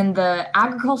the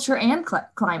agriculture and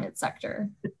climate sector.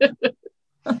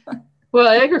 Well,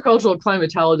 agricultural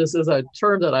climatologist is a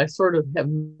term that I sort of have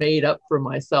made up for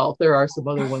myself. There are some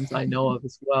other ones I know of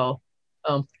as well.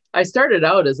 I started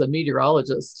out as a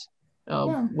meteorologist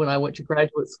when I went to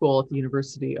graduate school at the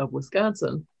University of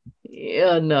Wisconsin,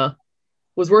 and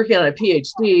was working on a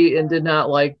PhD and did not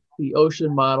like the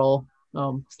ocean model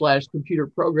 / computer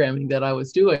programming that I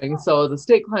was doing. So the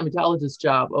state climatologist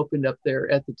job opened up there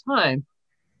at the time,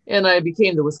 and I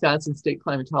became the Wisconsin state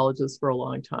climatologist for a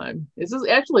long time. This is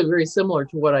actually very similar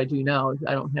to what I do now.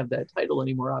 I don't have that title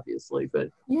anymore, obviously, but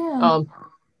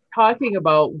talking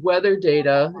about weather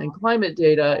data and climate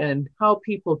data and how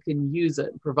people can use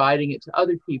it, providing it to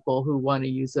other people who want to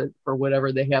use it for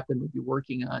whatever they happen to be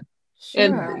working on. Sure.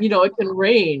 And, it can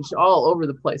range all over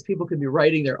the place. People can be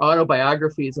writing their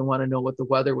autobiographies and want to know what the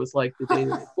weather was like the day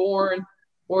they were born,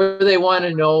 or they want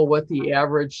to know what the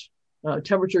average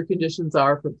temperature conditions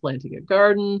are for planting a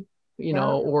garden,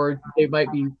 or they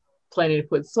might be planning to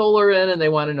put solar in and they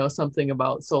want to know something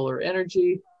about solar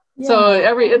energy. Yeah. So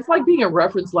it's like being a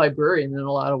reference librarian in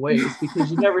a lot of ways,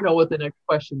 because you never know what the next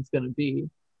question is going to be.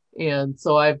 And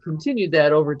so I've continued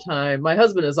that over time. My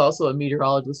husband is also a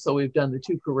meteorologist, so we've done the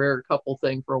two career couple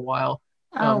thing for a while,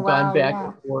 gone back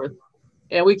and forth.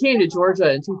 And we came to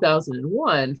Georgia in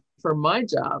 2001 for my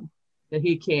job. And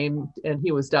he came and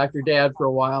he was Dr. Dad for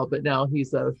a while, but now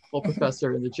he's a full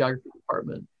professor in the geography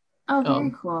department. Oh,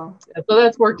 very cool. So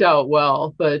that's worked out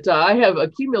well. But I have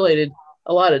accumulated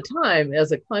a lot of time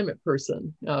as a climate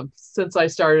person since I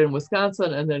started in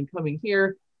Wisconsin, and then coming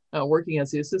here, working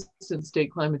as the assistant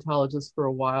state climatologist for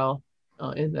a while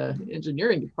in the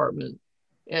engineering department.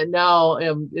 And now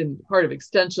am in part of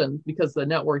extension, because the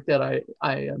network that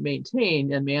I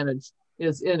maintain and manage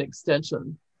is in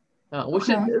extension. Which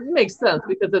it makes sense,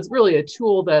 because it's really a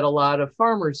tool that a lot of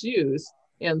farmers use.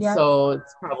 And so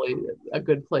it's probably a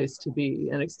good place to be.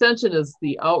 And extension is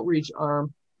the outreach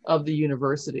arm of the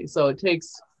university. So it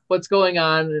takes what's going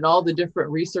on in all the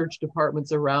different research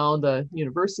departments around the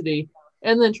university,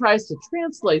 and then tries to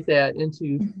translate that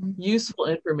into useful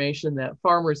information that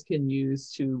farmers can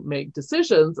use to make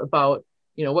decisions about,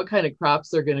 what kind of crops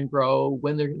they're going to grow,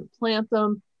 when they're going to plant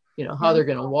them, how they're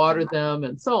going to water them,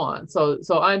 and so on. So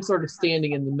I'm sort of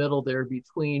standing in the middle there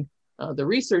between the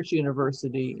research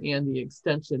university and the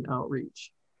extension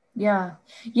outreach. Yeah.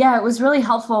 It was really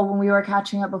helpful when we were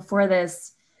catching up before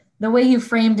this. The way you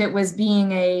framed it was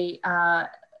being an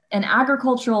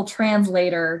agricultural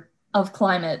translator of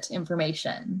climate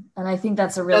information. And I think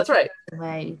that's a really good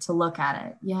way to look at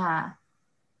it. Yeah.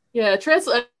 Yeah.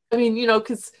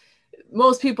 Because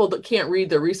most people that can't read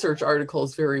the research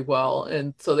articles very well,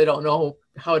 and so they don't know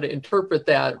how to interpret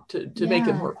that to make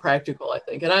it more practical, I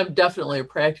think. And I'm definitely a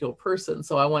practical person,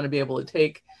 so I want to be able to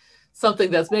take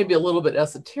something that's maybe a little bit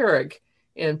esoteric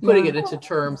and putting it into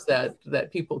terms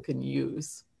that people can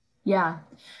use. Yeah.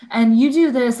 And you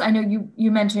do this, I know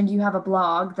you mentioned you have a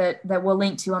blog that we'll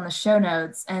link to on the show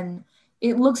notes, and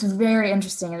it looks very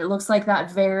interesting, and it looks like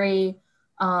that very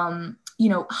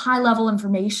high level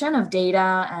information of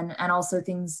data and also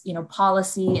things,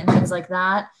 policy and things like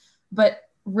that, but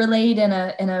relayed in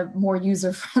a more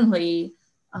user friendly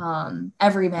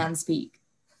everyman speak.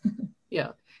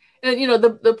 Yeah. And,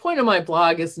 the point of my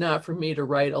blog is not for me to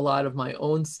write a lot of my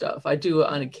own stuff. I do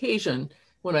on occasion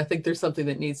when I think there's something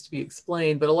that needs to be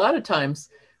explained. But a lot of times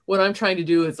what I'm trying to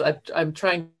do is I'm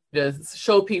trying to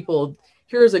show people,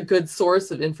 here's a good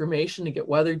source of information to get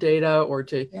weather data or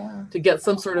to get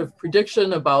some sort of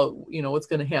prediction about, what's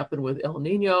going to happen with El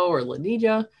Nino or La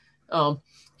Nina.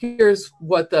 Here's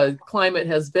what the climate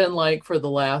has been like for the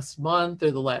last month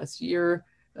or the last year.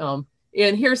 And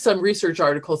here's some research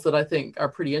articles that I think are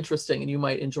pretty interesting and you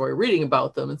might enjoy reading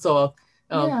about them. And so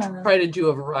I'll try to do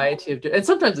a variety of, and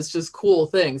sometimes it's just cool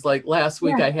things. Like last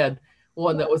week I had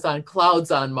one that was on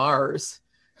clouds on Mars.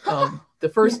 The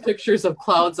first pictures of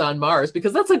clouds on Mars,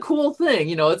 because that's a cool thing.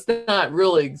 It's not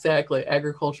really exactly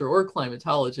agriculture or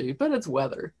climatology, but it's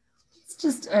weather. It's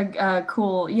just a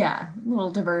cool,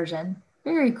 little diversion.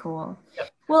 Very cool.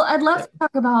 Yep. Well, I'd love to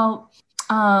talk about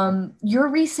your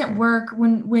recent work.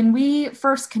 When we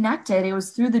first connected, it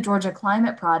was through the Georgia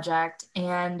Climate Project,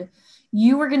 and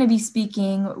you were going to be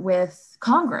speaking with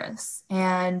Congress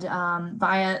and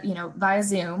via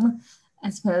Zoom, I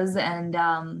suppose. And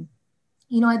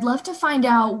I'd love to find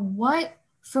out what,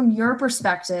 from your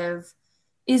perspective,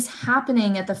 is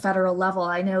happening at the federal level.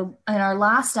 I know in our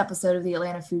last episode of the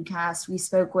Atlanta Foodcast, we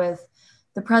spoke with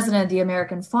the president of the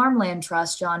American Farmland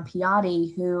Trust, John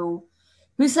Piatti, who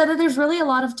said that there's really a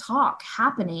lot of talk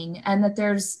happening and that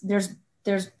there's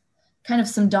kind of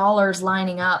some dollars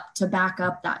lining up to back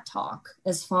up that talk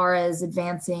as far as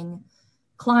advancing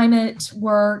climate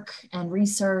work and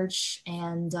research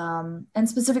and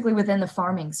specifically within the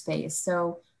farming space.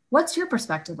 So what's your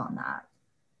perspective on that?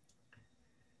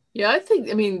 Yeah,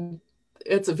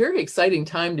 it's a very exciting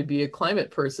time to be a climate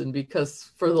person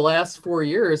because for the last 4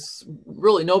 years,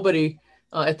 really nobody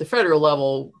at the federal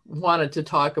level wanted to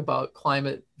talk about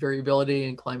climate variability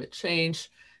and climate change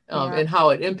and how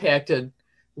it impacted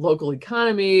local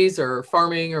economies or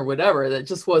farming or whatever. That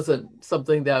just wasn't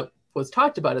something that was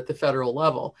talked about at the federal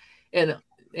level.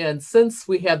 And since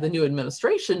we have the new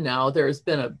administration now, there's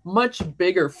been a much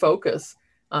bigger focus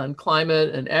on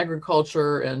climate and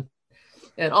agriculture and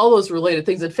all those related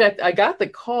things. In fact, I got the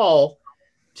call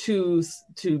to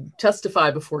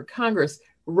testify before Congress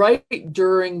right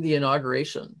during the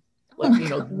inauguration, like,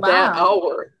 wow. That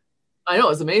hour. I know,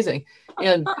 it's amazing.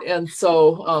 And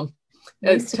so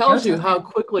it tells you how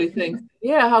quickly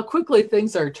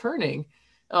things are turning.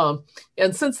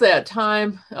 And since that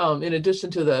time, in addition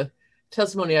to the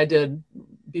testimony I did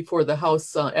before the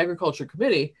House Agriculture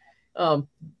Committee,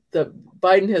 the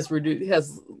Biden has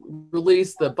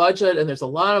released the budget, and there's a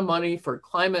lot of money for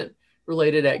climate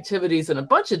related activities in a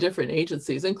bunch of different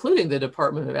agencies, including the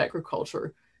Department of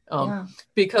Agriculture,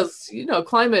 because,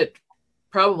 climate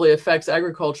probably affects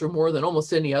agriculture more than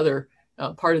almost any other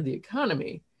part of the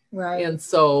economy. Right. And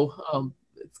so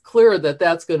it's clear that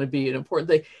that's going to be an important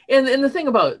thing. And the thing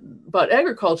about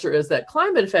agriculture is that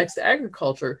climate affects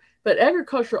agriculture, but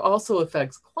agriculture also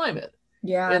affects climate.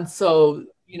 Yeah. And so,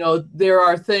 there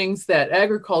are things that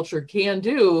agriculture can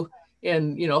do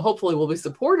and, hopefully will be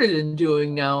supported in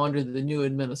doing now under the new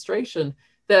administration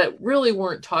that really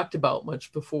weren't talked about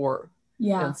much before.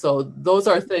 Yeah. And so those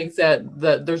are things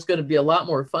that there's going to be a lot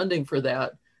more funding for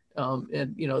that.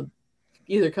 And,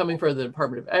 either coming from the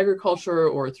Department of Agriculture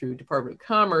or through Department of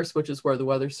Commerce, which is where the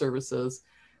Weather Service is,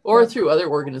 or through other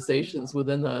organizations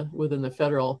within the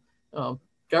federal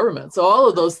government. So all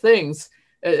of those things,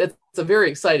 it's a very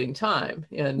exciting time.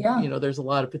 And, there's a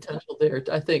lot of potential there,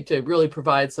 I think, to really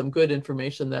provide some good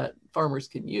information that farmers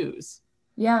can use.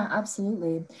 Yeah,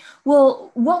 absolutely.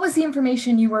 Well, what was the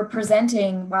information you were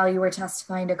presenting while you were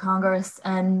testifying to Congress,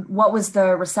 and what was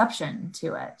the reception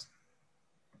to it?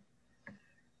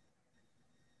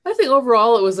 I think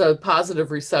overall it was a positive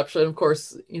reception. Of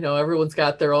course, everyone's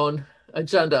got their own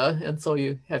agenda, and so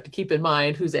you have to keep in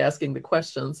mind who's asking the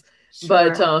questions. Sure.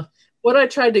 But what I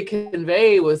tried to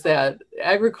convey was that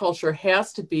agriculture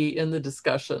has to be in the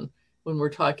discussion when we're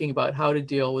talking about how to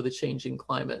deal with a changing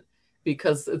climate,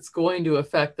 because it's going to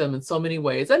affect them in so many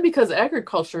ways, and because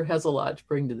agriculture has a lot to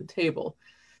bring to the table.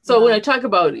 So when I talk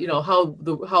about, how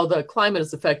the climate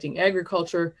is affecting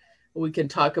agriculture, we can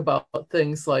talk about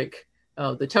things like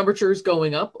the temperatures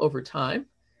going up over time.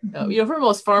 For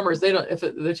most farmers, if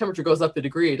the temperature goes up a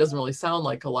degree, it doesn't really sound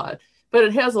like a lot, but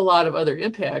it has a lot of other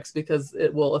impacts because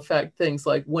it will affect things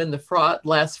like when the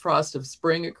last frost of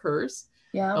spring occurs,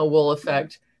 will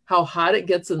affect how hot it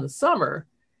gets in the summer.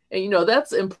 And,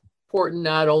 that's important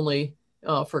not only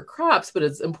for crops, but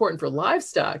it's important for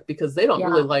livestock because they don't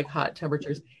really like hot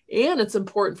temperatures. And it's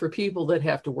important for people that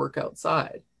have to work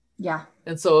outside. Yeah.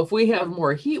 And so if we have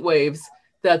more heat waves,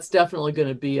 that's definitely going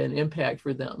to be an impact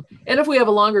for them. And if we have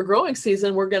a longer growing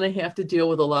season, we're going to have to deal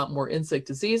with a lot more insect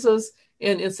diseases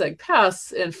and insect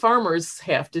pests, and farmers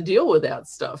have to deal with that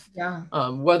stuff. Yeah.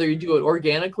 Whether you do it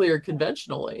organically or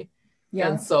conventionally. Yeah.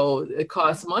 And so it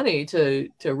costs money to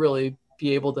really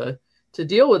be able to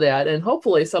deal with that. And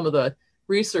hopefully some of the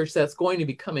research that's going to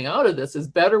be coming out of this is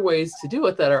better ways to do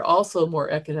it that are also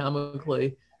more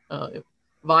economically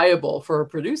viable for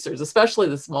producers, especially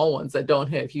the small ones that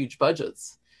don't have huge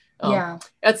budgets. At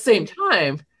the same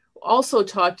time, also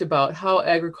talked about how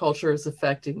agriculture is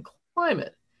affecting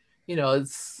climate. You know,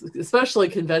 it's especially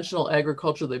conventional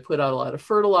agriculture. They put out a lot of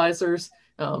fertilizers.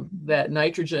 That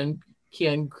nitrogen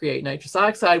can create nitrous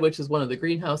oxide, which is one of the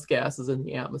greenhouse gases in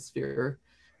the atmosphere.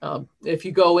 If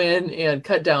you go in and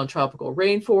cut down tropical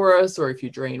rainforests, or if you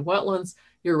drain wetlands,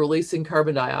 you're releasing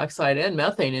carbon dioxide and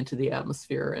methane into the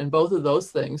atmosphere. And both of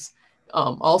those things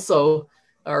also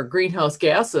are greenhouse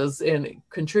gases and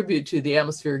contribute to the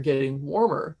atmosphere getting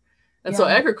warmer. And so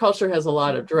agriculture has a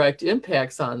lot of direct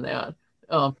impacts on that.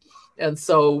 And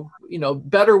so, you know,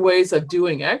 better ways of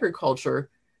doing agriculture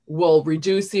will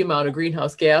reduce the amount of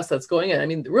greenhouse gas that's going in. I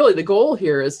mean, really the goal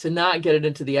here is to not get it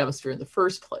into the atmosphere in the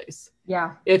first place.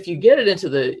 Yeah. If you get it into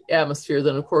the atmosphere,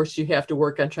 then of course you have to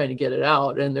work on trying to get it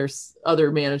out. And there's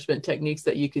other management techniques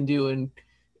that you can do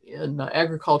in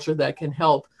agriculture that can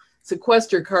help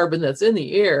sequester carbon that's in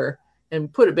the air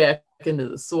and put it back into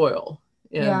the soil.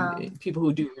 And people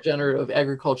who do regenerative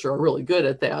agriculture are really good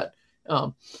at that.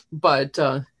 But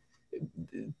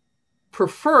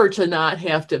prefer to not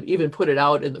have to even put it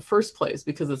out in the first place,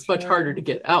 because it's much harder to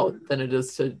get out than it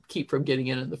is to keep from getting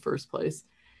in the first place.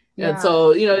 And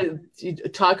so, you know, you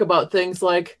talk about things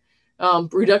like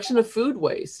reduction of food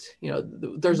waste. You know,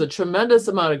 there's a tremendous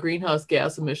amount of greenhouse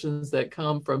gas emissions that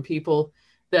come from people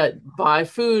that buy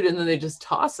food and then they just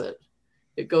toss it.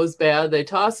 It goes bad, they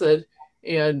toss it,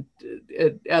 and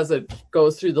as it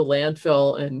goes through the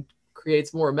landfill and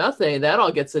creates more methane, that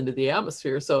all gets into the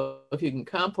atmosphere. So if you can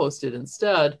compost it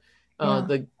instead,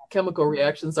 the chemical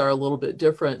reactions are a little bit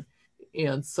different.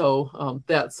 And so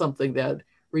that's something that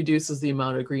reduces the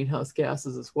amount of greenhouse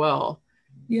gases as well.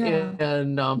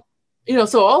 And you know,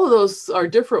 so all of those are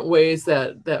different ways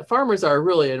that farmers are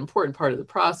really an important part of the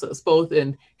process, both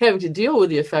in having to deal with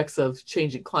the effects of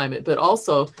changing climate, but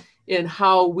also in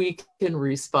how we can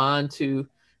respond to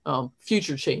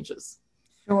future changes.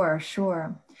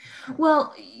 Sure.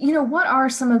 Well, you know, what are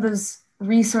some of those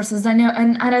resources? I know,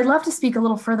 and I'd love to speak a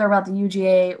little further about the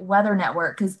UGA Weather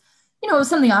Network, because, you know, it was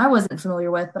something I wasn't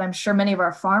familiar with, but I'm sure many of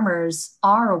our farmers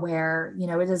are aware. You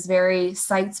know, it is very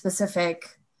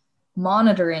site-specific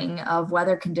monitoring of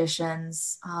weather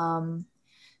conditions. Tell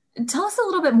us a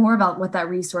little bit more about what that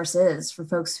resource is for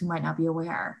folks who might not be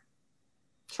aware.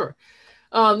 Sure.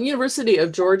 University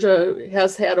of Georgia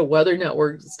has had a weather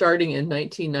network starting in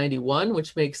 1991,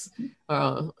 which makes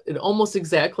it almost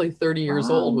exactly 30 years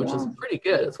old, which is pretty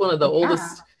good. It's one of the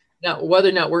oldest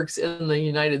weather networks in the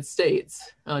United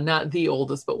States, not the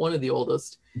oldest, but one of the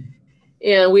oldest.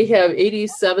 And we have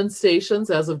 87 stations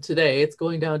as of today. It's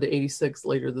going down to 86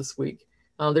 later this week.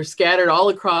 They're scattered all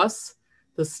across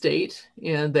the state,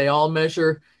 and they all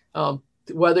measure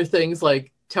weather things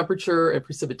like temperature and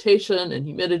precipitation and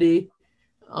humidity,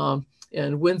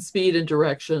 and wind speed and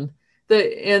direction.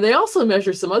 They also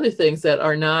measure some other things that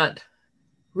are not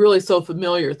really so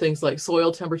familiar, things like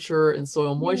soil temperature and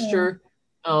soil moisture,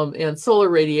 and solar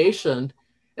radiation.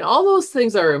 And all those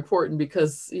things are important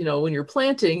because, you know, when you're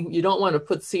planting, you don't want to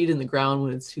put seed in the ground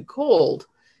when it's too cold,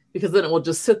 because then it will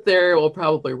just sit there, it will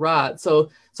probably rot. So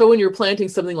when you're planting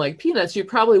something like peanuts, you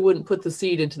probably wouldn't put the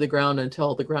seed into the ground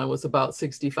until the ground was about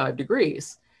 65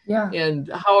 degrees. And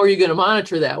how are you going to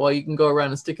monitor that? Well, you can go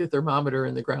around and stick a thermometer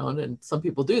in the ground, and some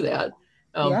people do that.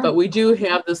 But we do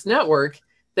have this network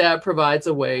that provides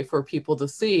a way for people to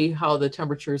see how the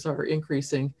temperatures are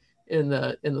increasing in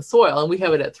the soil. And we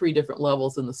have it at 3 different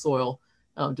levels in the soil,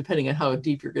 depending on how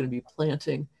deep you're going to be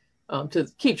planting, to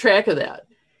keep track of that.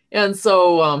 And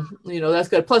so, you know, that's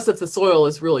good. Plus, if the soil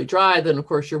is really dry, then of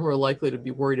course you're more likely to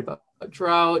be worried about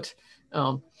drought,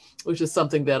 which is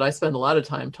something that I spend a lot of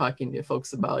time talking to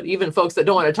folks about. Even folks that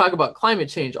don't want to talk about climate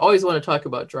change always want to talk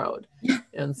about drought.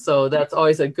 And so that's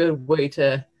always a good way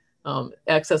to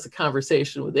access a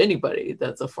conversation with anybody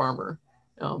that's a farmer,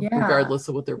 regardless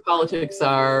of what their politics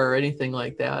are or anything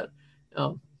like that.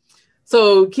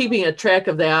 So keeping a track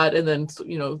of that, and then,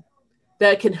 you know,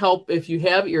 that can help if you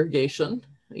have irrigation.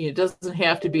 It doesn't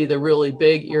have to be the really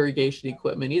big irrigation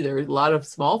equipment either. A lot of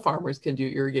small farmers can do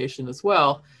irrigation as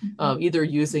well, either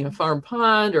using a farm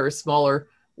pond or a smaller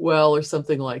well or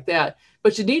something like that.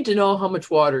 But you need to know how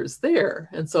much water is there.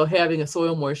 And so having a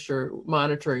soil moisture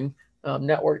monitoring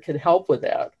network can help with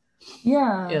that.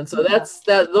 Yeah. And so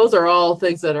those are all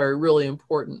things that are really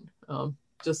important.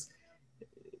 Just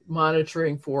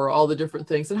monitoring for all the different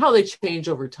things and how they change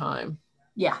over time.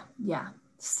 Yeah.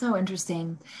 So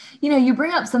interesting. You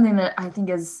bring up something that I think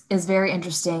is very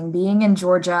interesting. Being in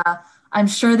Georgia, I'm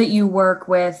sure that you work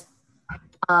with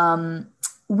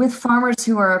farmers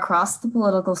who are across the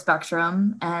political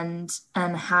spectrum and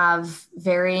have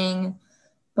varying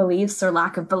beliefs or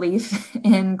lack of belief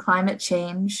in climate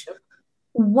change.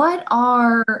 What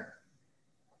are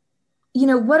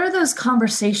those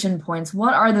conversation points?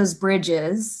 What are those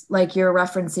bridges, like you're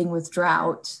referencing with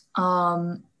drought,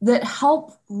 that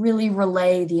help really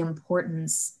relay the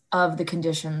importance of the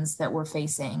conditions that we're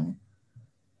facing?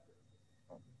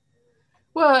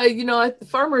 Well,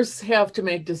 farmers have to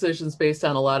make decisions based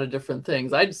on a lot of different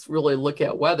things. I just really look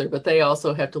at weather, but they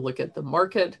also have to look at the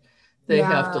market. They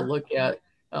have to look at,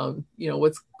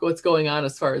 what's going on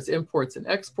as far as imports and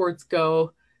exports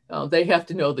go. They have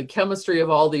to know the chemistry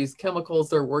of all these chemicals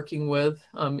they're working with.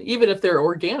 Even if they're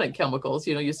organic chemicals,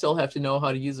 you still have to know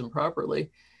how to use them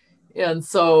properly. And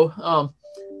so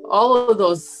all of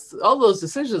those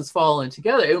decisions fall in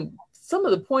together. And some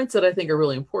of the points that I think are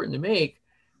really important to make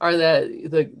are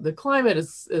that the climate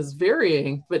is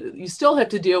varying, but you still have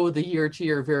to deal with the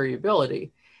year-to-year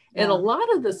variability. Yeah. And a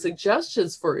lot of the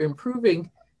suggestions for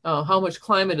improving how much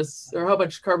how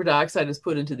much carbon dioxide is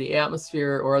put into the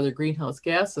atmosphere or other greenhouse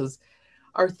gases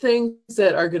are things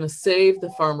that are going to save the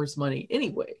farmers money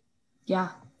anyway. Yeah.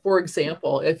 For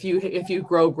example, if you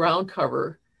grow ground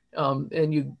cover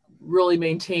and you really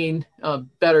maintain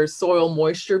better soil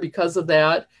moisture because of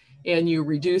that, and you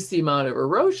reduce the amount of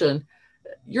erosion,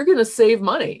 you're going to save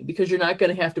money because you're not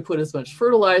going to have to put as much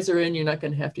fertilizer in, you're not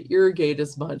going to have to irrigate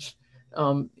as much,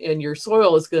 and your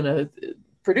soil is going to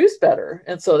produce better.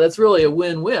 And so that's really a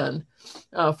win-win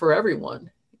for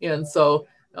everyone. And so,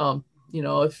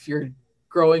 if you're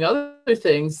growing other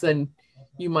things, then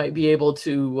you might be able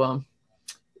to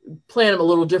plant them a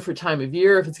little different time of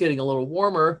year if it's getting a little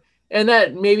warmer. And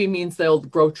that maybe means they'll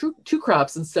grow two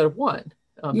crops instead of one,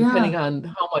 depending on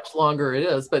how much longer it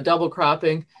is. But double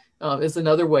cropping is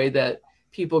another way that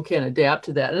people can adapt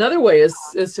to that. Another way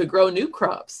is to grow new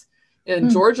crops.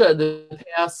 In Georgia, the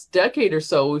past decade or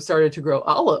so, we started to grow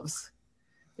olives.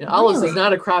 Olives is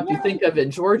not a crop you think of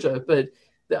in Georgia, but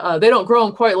they don't grow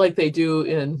them quite like they do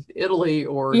in Italy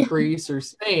or Greece or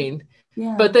Spain.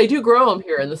 Yeah. But they do grow them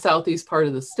here in the southeast part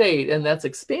of the state, and that's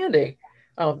expanding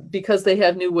because they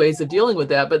have new ways of dealing with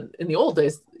that. But in the old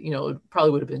days, it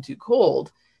probably would have been too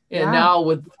cold. And now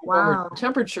with warmer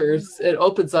temperatures, it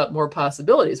opens up more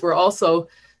possibilities. We're also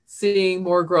seeing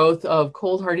more growth of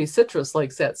cold hardy citrus like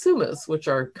satsumas, which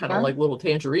are kind of like little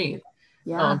tangerine.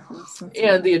 Yeah.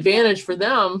 And the advantage for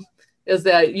them is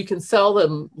that you can sell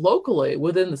them locally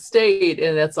within the state,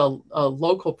 and that's a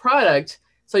local product,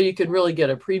 so you can really get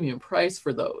a premium price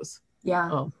for those.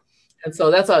 Yeah. And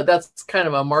so that's kind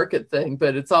of a market thing,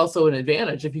 but it's also an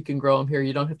advantage if you can grow them here.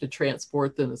 You don't have to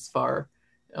transport them as far.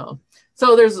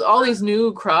 So there's all these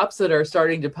new crops that are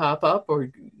starting to pop up,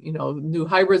 or new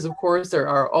hybrids, of course,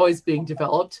 are always being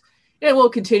developed, and will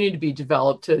continue to be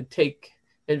developed to take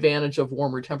advantage of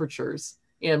warmer temperatures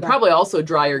and probably also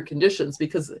drier conditions,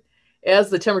 because as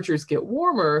the temperatures get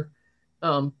warmer,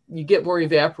 you get more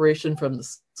evaporation from the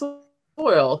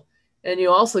soil, and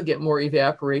you also get more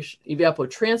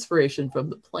evapotranspiration from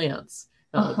the plants.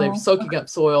 They're soaking up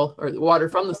soil or the water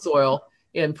from the soil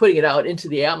and putting it out into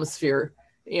the atmosphere.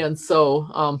 And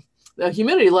so the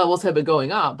humidity levels have been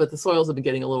going up, but the soils have been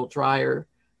getting a little drier,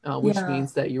 which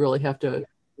means that you really have to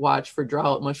watch for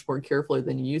drought much more carefully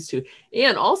than you used to.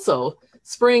 And also,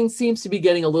 spring seems to be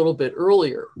getting a little bit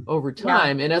earlier over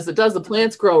time. And as it does, the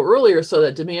plants grow earlier, so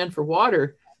that demand for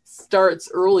water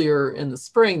starts earlier in the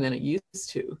spring than it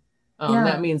used to.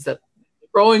 That means that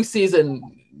growing season,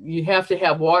 you have to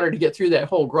have water to get through that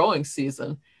whole growing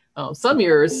season. Some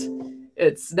years,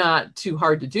 it's not too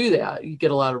hard to do that. You get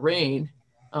a lot of rain.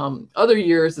 Other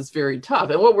years, it's very tough.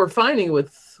 And what we're finding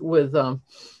with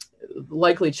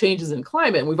likely changes in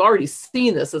climate, and we've already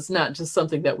seen this, it's not just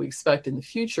something that we expect in the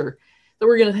future, that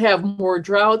we're going to have more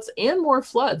droughts and more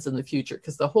floods in the future,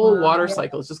 because the whole water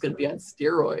cycle is just going to be on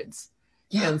steroids.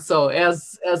 And so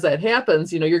as that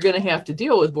happens, you're going to have to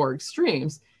deal with more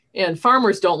extremes, and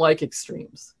farmers don't like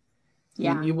extremes.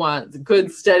 You want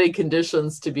good, steady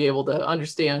conditions to be able to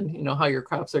understand, how your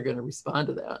crops are going to respond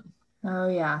to that. Oh,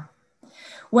 yeah.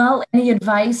 Well, any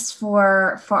advice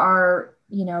for our,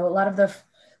 a lot of the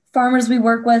farmers we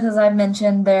work with, as I've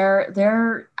mentioned,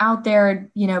 they're out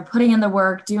there, putting in the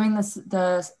work, doing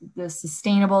the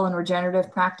sustainable and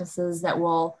regenerative practices that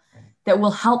will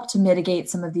help to mitigate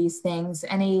some of these things.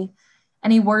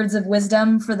 Any words of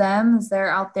wisdom for them as they're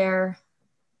out there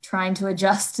trying to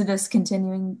adjust to this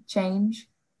continuing change?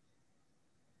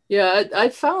 Yeah, I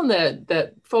found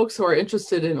that folks who are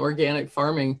interested in organic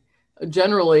farming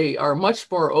generally are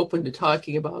much more open to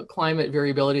talking about climate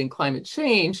variability and climate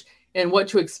change and what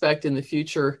to expect in the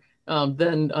future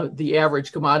than the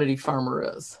average commodity farmer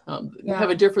is. They have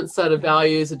a different set of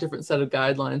values, a different set of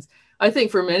guidelines. I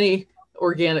think for many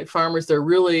organic farmers, they're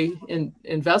really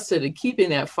invested in keeping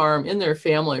that farm in their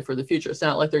family for the future. It's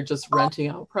not like they're just renting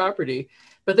out property,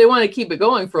 but they want to keep it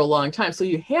going for a long time. So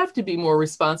you have to be more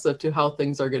responsive to how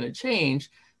things are going to change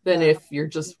than if you're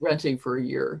just renting for a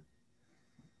year.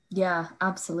 Yeah,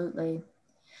 absolutely.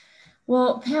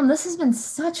 Well, Pam, this has been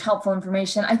such helpful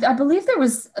information. I believe there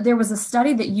was a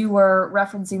study that you were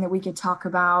referencing that we could talk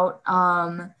about,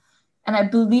 and I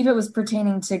believe it was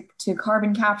pertaining to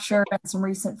carbon capture and some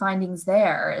recent findings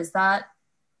there.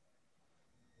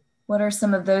 What are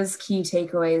some of those key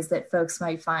takeaways that folks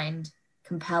might find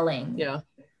compelling? Yeah.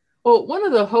 Well, one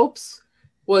of the hopes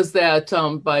was that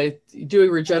by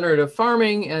doing regenerative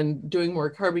farming and doing more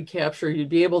carbon capture, you'd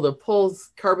be able to pull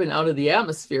carbon out of the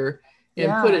atmosphere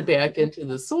and put it back into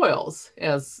the soils,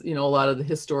 as a lot of the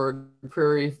historic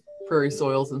prairie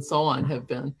soils and so on have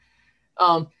been.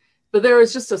 But there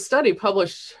was just a study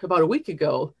published about a week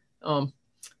ago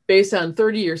based on a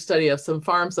 30-year study of some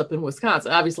farms up in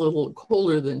Wisconsin, obviously a little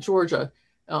colder than Georgia,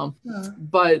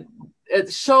 but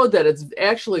it showed that it's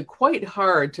actually quite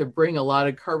hard to bring a lot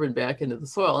of carbon back into the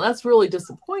soil. And that's really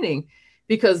disappointing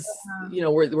because,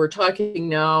 we're talking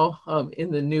now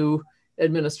in the new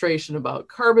administration about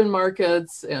carbon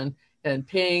markets and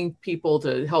paying people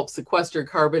to help sequester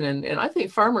carbon. And I think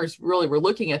farmers really were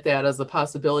looking at that as a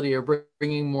possibility of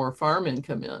bringing more farm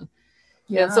income in.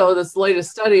 Yeah. And so this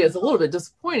latest study is a little bit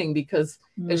disappointing because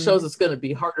it shows it's going to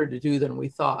be harder to do than we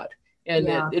thought. And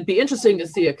it'd be interesting to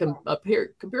see a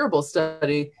comparable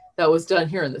study that was done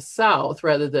here in the South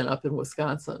rather than up in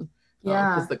Wisconsin.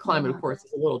 Because the climate, of course,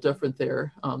 is a little different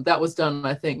there. That was done,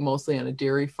 I think, mostly on a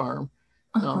dairy farm.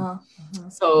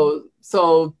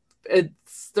 So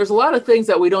there's a lot of things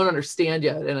that we don't understand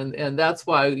yet. And that's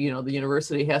why, the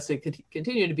university has to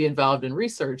continue to be involved in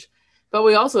research. But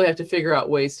we also have to figure out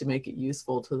ways to make it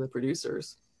useful to the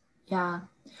producers. Yeah.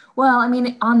 Well, I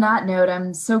mean, on that note,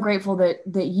 I'm so grateful that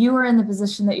you are in the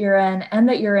position that you're in and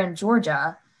that you're in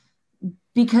Georgia,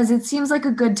 because it seems like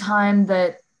a good time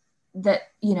that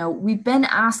we've been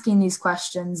asking these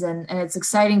questions, and it's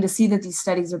exciting to see that these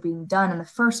studies are being done in the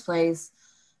first place.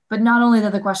 But not only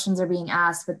that the questions are being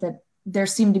asked, but that there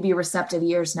seem to be receptive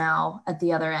ears now at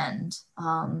the other end,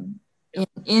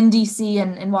 in DC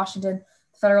and in Washington,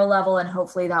 federal level, and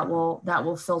hopefully that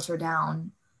will filter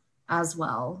down as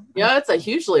well. Yeah, it's a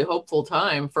hugely hopeful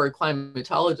time for a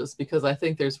climatologist because I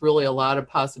think there's really a lot of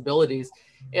possibilities.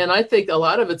 And I think a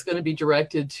lot of it's going to be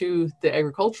directed to the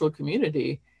agricultural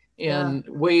community and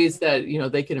ways that,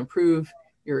 they can improve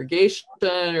irrigation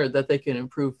or that they can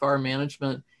improve farm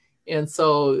management. And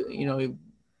so,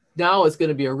 now is going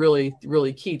to be a really,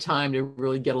 really key time to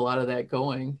really get a lot of that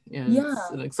going. And it's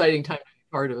an exciting time to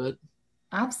be part of it.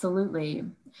 Absolutely.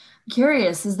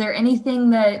 Curious, is there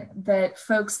anything that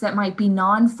folks that might be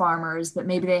non-farmers, but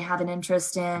maybe they have an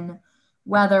interest in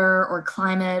weather or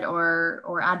climate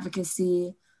or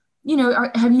advocacy,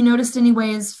 have you noticed any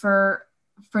ways for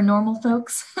normal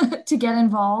folks to get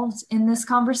involved in this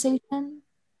conversation?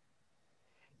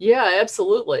 Yeah,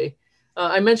 absolutely.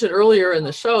 I mentioned earlier in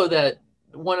the show that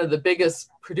one of the biggest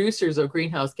producers of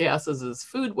greenhouse gases is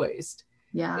food waste.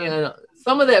 Yeah. And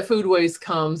some of that food waste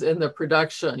comes in the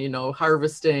production,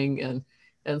 harvesting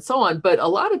and so on. But a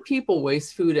lot of people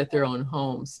waste food at their own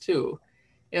homes too.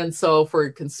 And so for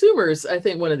consumers, I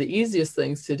think one of the easiest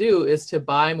things to do is to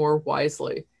buy more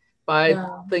wisely, buy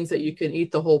things that you can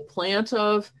eat the whole plant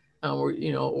of,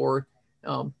 or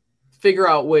figure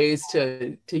out ways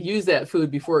to use that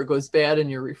food before it goes bad in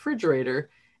your refrigerator.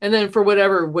 And then for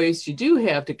whatever waste you do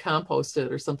have, to compost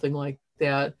it or something like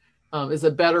that. Is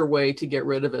a better way to get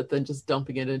rid of it than just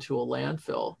dumping it into a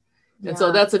landfill. And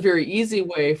so that's a very easy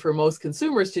way for most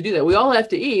consumers to do that. We all have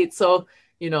to eat. So,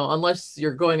 unless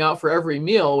you're going out for every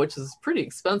meal, which is pretty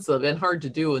expensive and hard to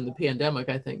do in the pandemic,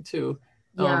 I think, too.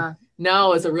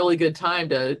 Now is a really good time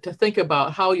to think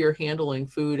about how you're handling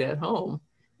food at home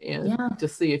and to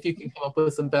see if you can come up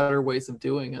with some better ways of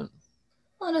doing it.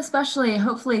 Well, and especially,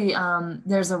 hopefully,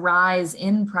 there's a rise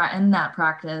in that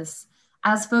practice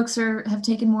as folks have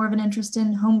taken more of an interest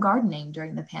in home gardening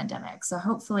during the pandemic. So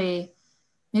hopefully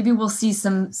maybe we'll see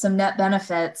some net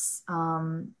benefits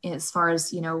as far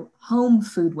as, home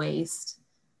food waste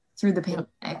through the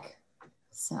pandemic.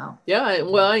 So yeah,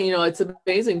 well, it's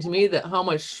amazing to me that how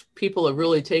much people have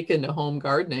really taken to home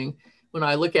gardening. When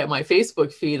I look at my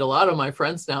Facebook feed, a lot of my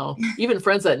friends now, even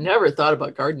friends that never thought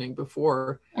about gardening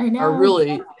before, are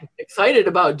really excited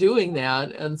about doing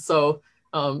that. And so,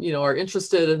 are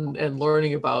interested in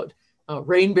learning about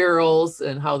rain barrels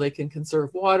and how they can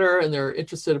conserve water. And they're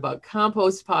interested about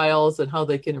compost piles and how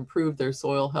they can improve their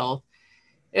soil health.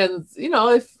 And,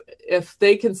 if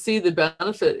they can see the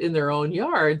benefit in their own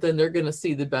yard, then they're going to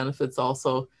see the benefits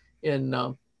also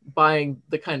in buying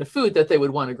the kind of food that they would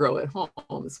want to grow at home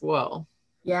as well.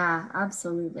 Yeah,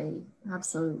 absolutely.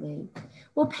 Absolutely.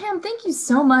 Well, Pam, thank you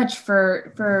so much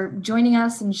for joining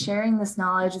us and sharing this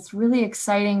knowledge. It's really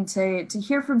exciting to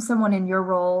hear from someone in your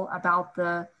role about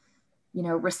the,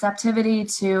 receptivity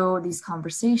to these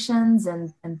conversations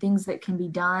and things that can be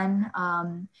done.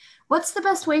 What's the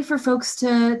best way for folks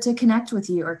to connect with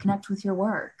you or connect with your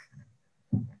work?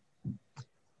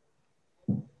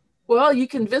 Well, you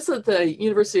can visit the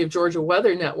University of Georgia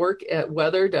Weather Network at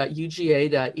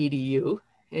weather.uga.edu,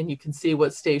 and you can see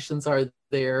what stations are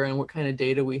there and what kind of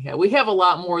data we have. We have a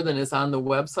lot more than is on the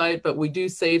website, but we do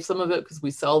save some of it because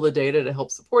we sell the data to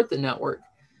help support the network,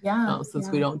 since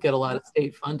we don't get a lot of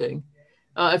state funding.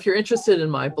 If you're interested in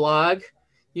my blog,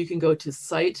 you can go to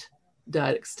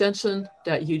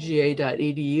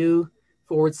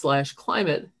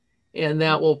site.extension.uga.edu/climate. And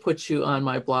that will put you on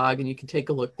my blog and you can take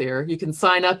a look there. You can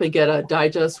sign up and get a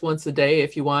digest once a day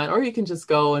if you want, or you can just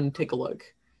go and take a look.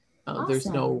 Awesome. There's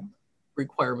no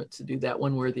requirement to do that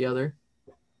one way or the other.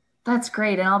 That's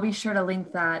great. And I'll be sure to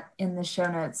link that in the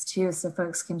show notes too, so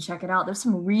folks can check it out. There's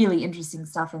some really interesting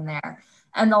stuff in there.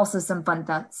 And also some fun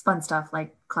stuff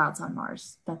like clouds on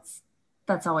Mars. That's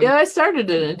always. Yeah, I started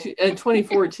it in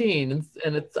 2014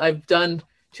 and I've done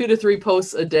 2 to 3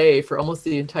 posts a day for almost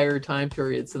the entire time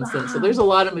period since then. So there's a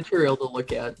lot of material to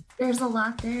look at. There's a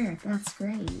lot there. That's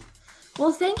great.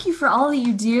 Well, thank you for all that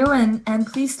you do. And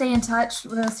please stay in touch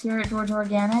with us here at Georgia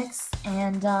Organics.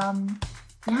 And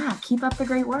keep up the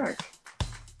great work.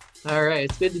 All right.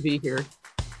 It's good to be here.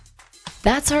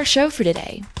 That's our show for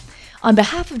today. On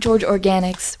behalf of Georgia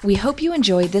Organics, we hope you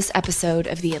enjoyed this episode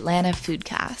of the Atlanta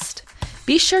Foodcast.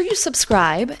 Be sure you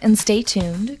subscribe and stay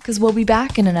tuned because we'll be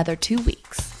back in another 2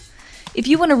 weeks. If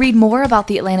you want to read more about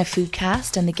the Atlanta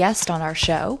Foodcast and the guest on our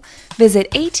show,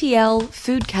 visit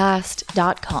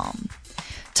atlfoodcast.com.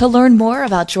 To learn more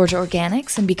about Georgia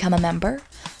Organics and become a member,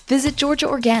 visit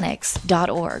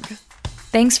georgiaorganics.org.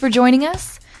 Thanks for joining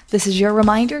us. This is your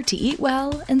reminder to eat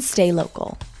well and stay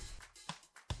local.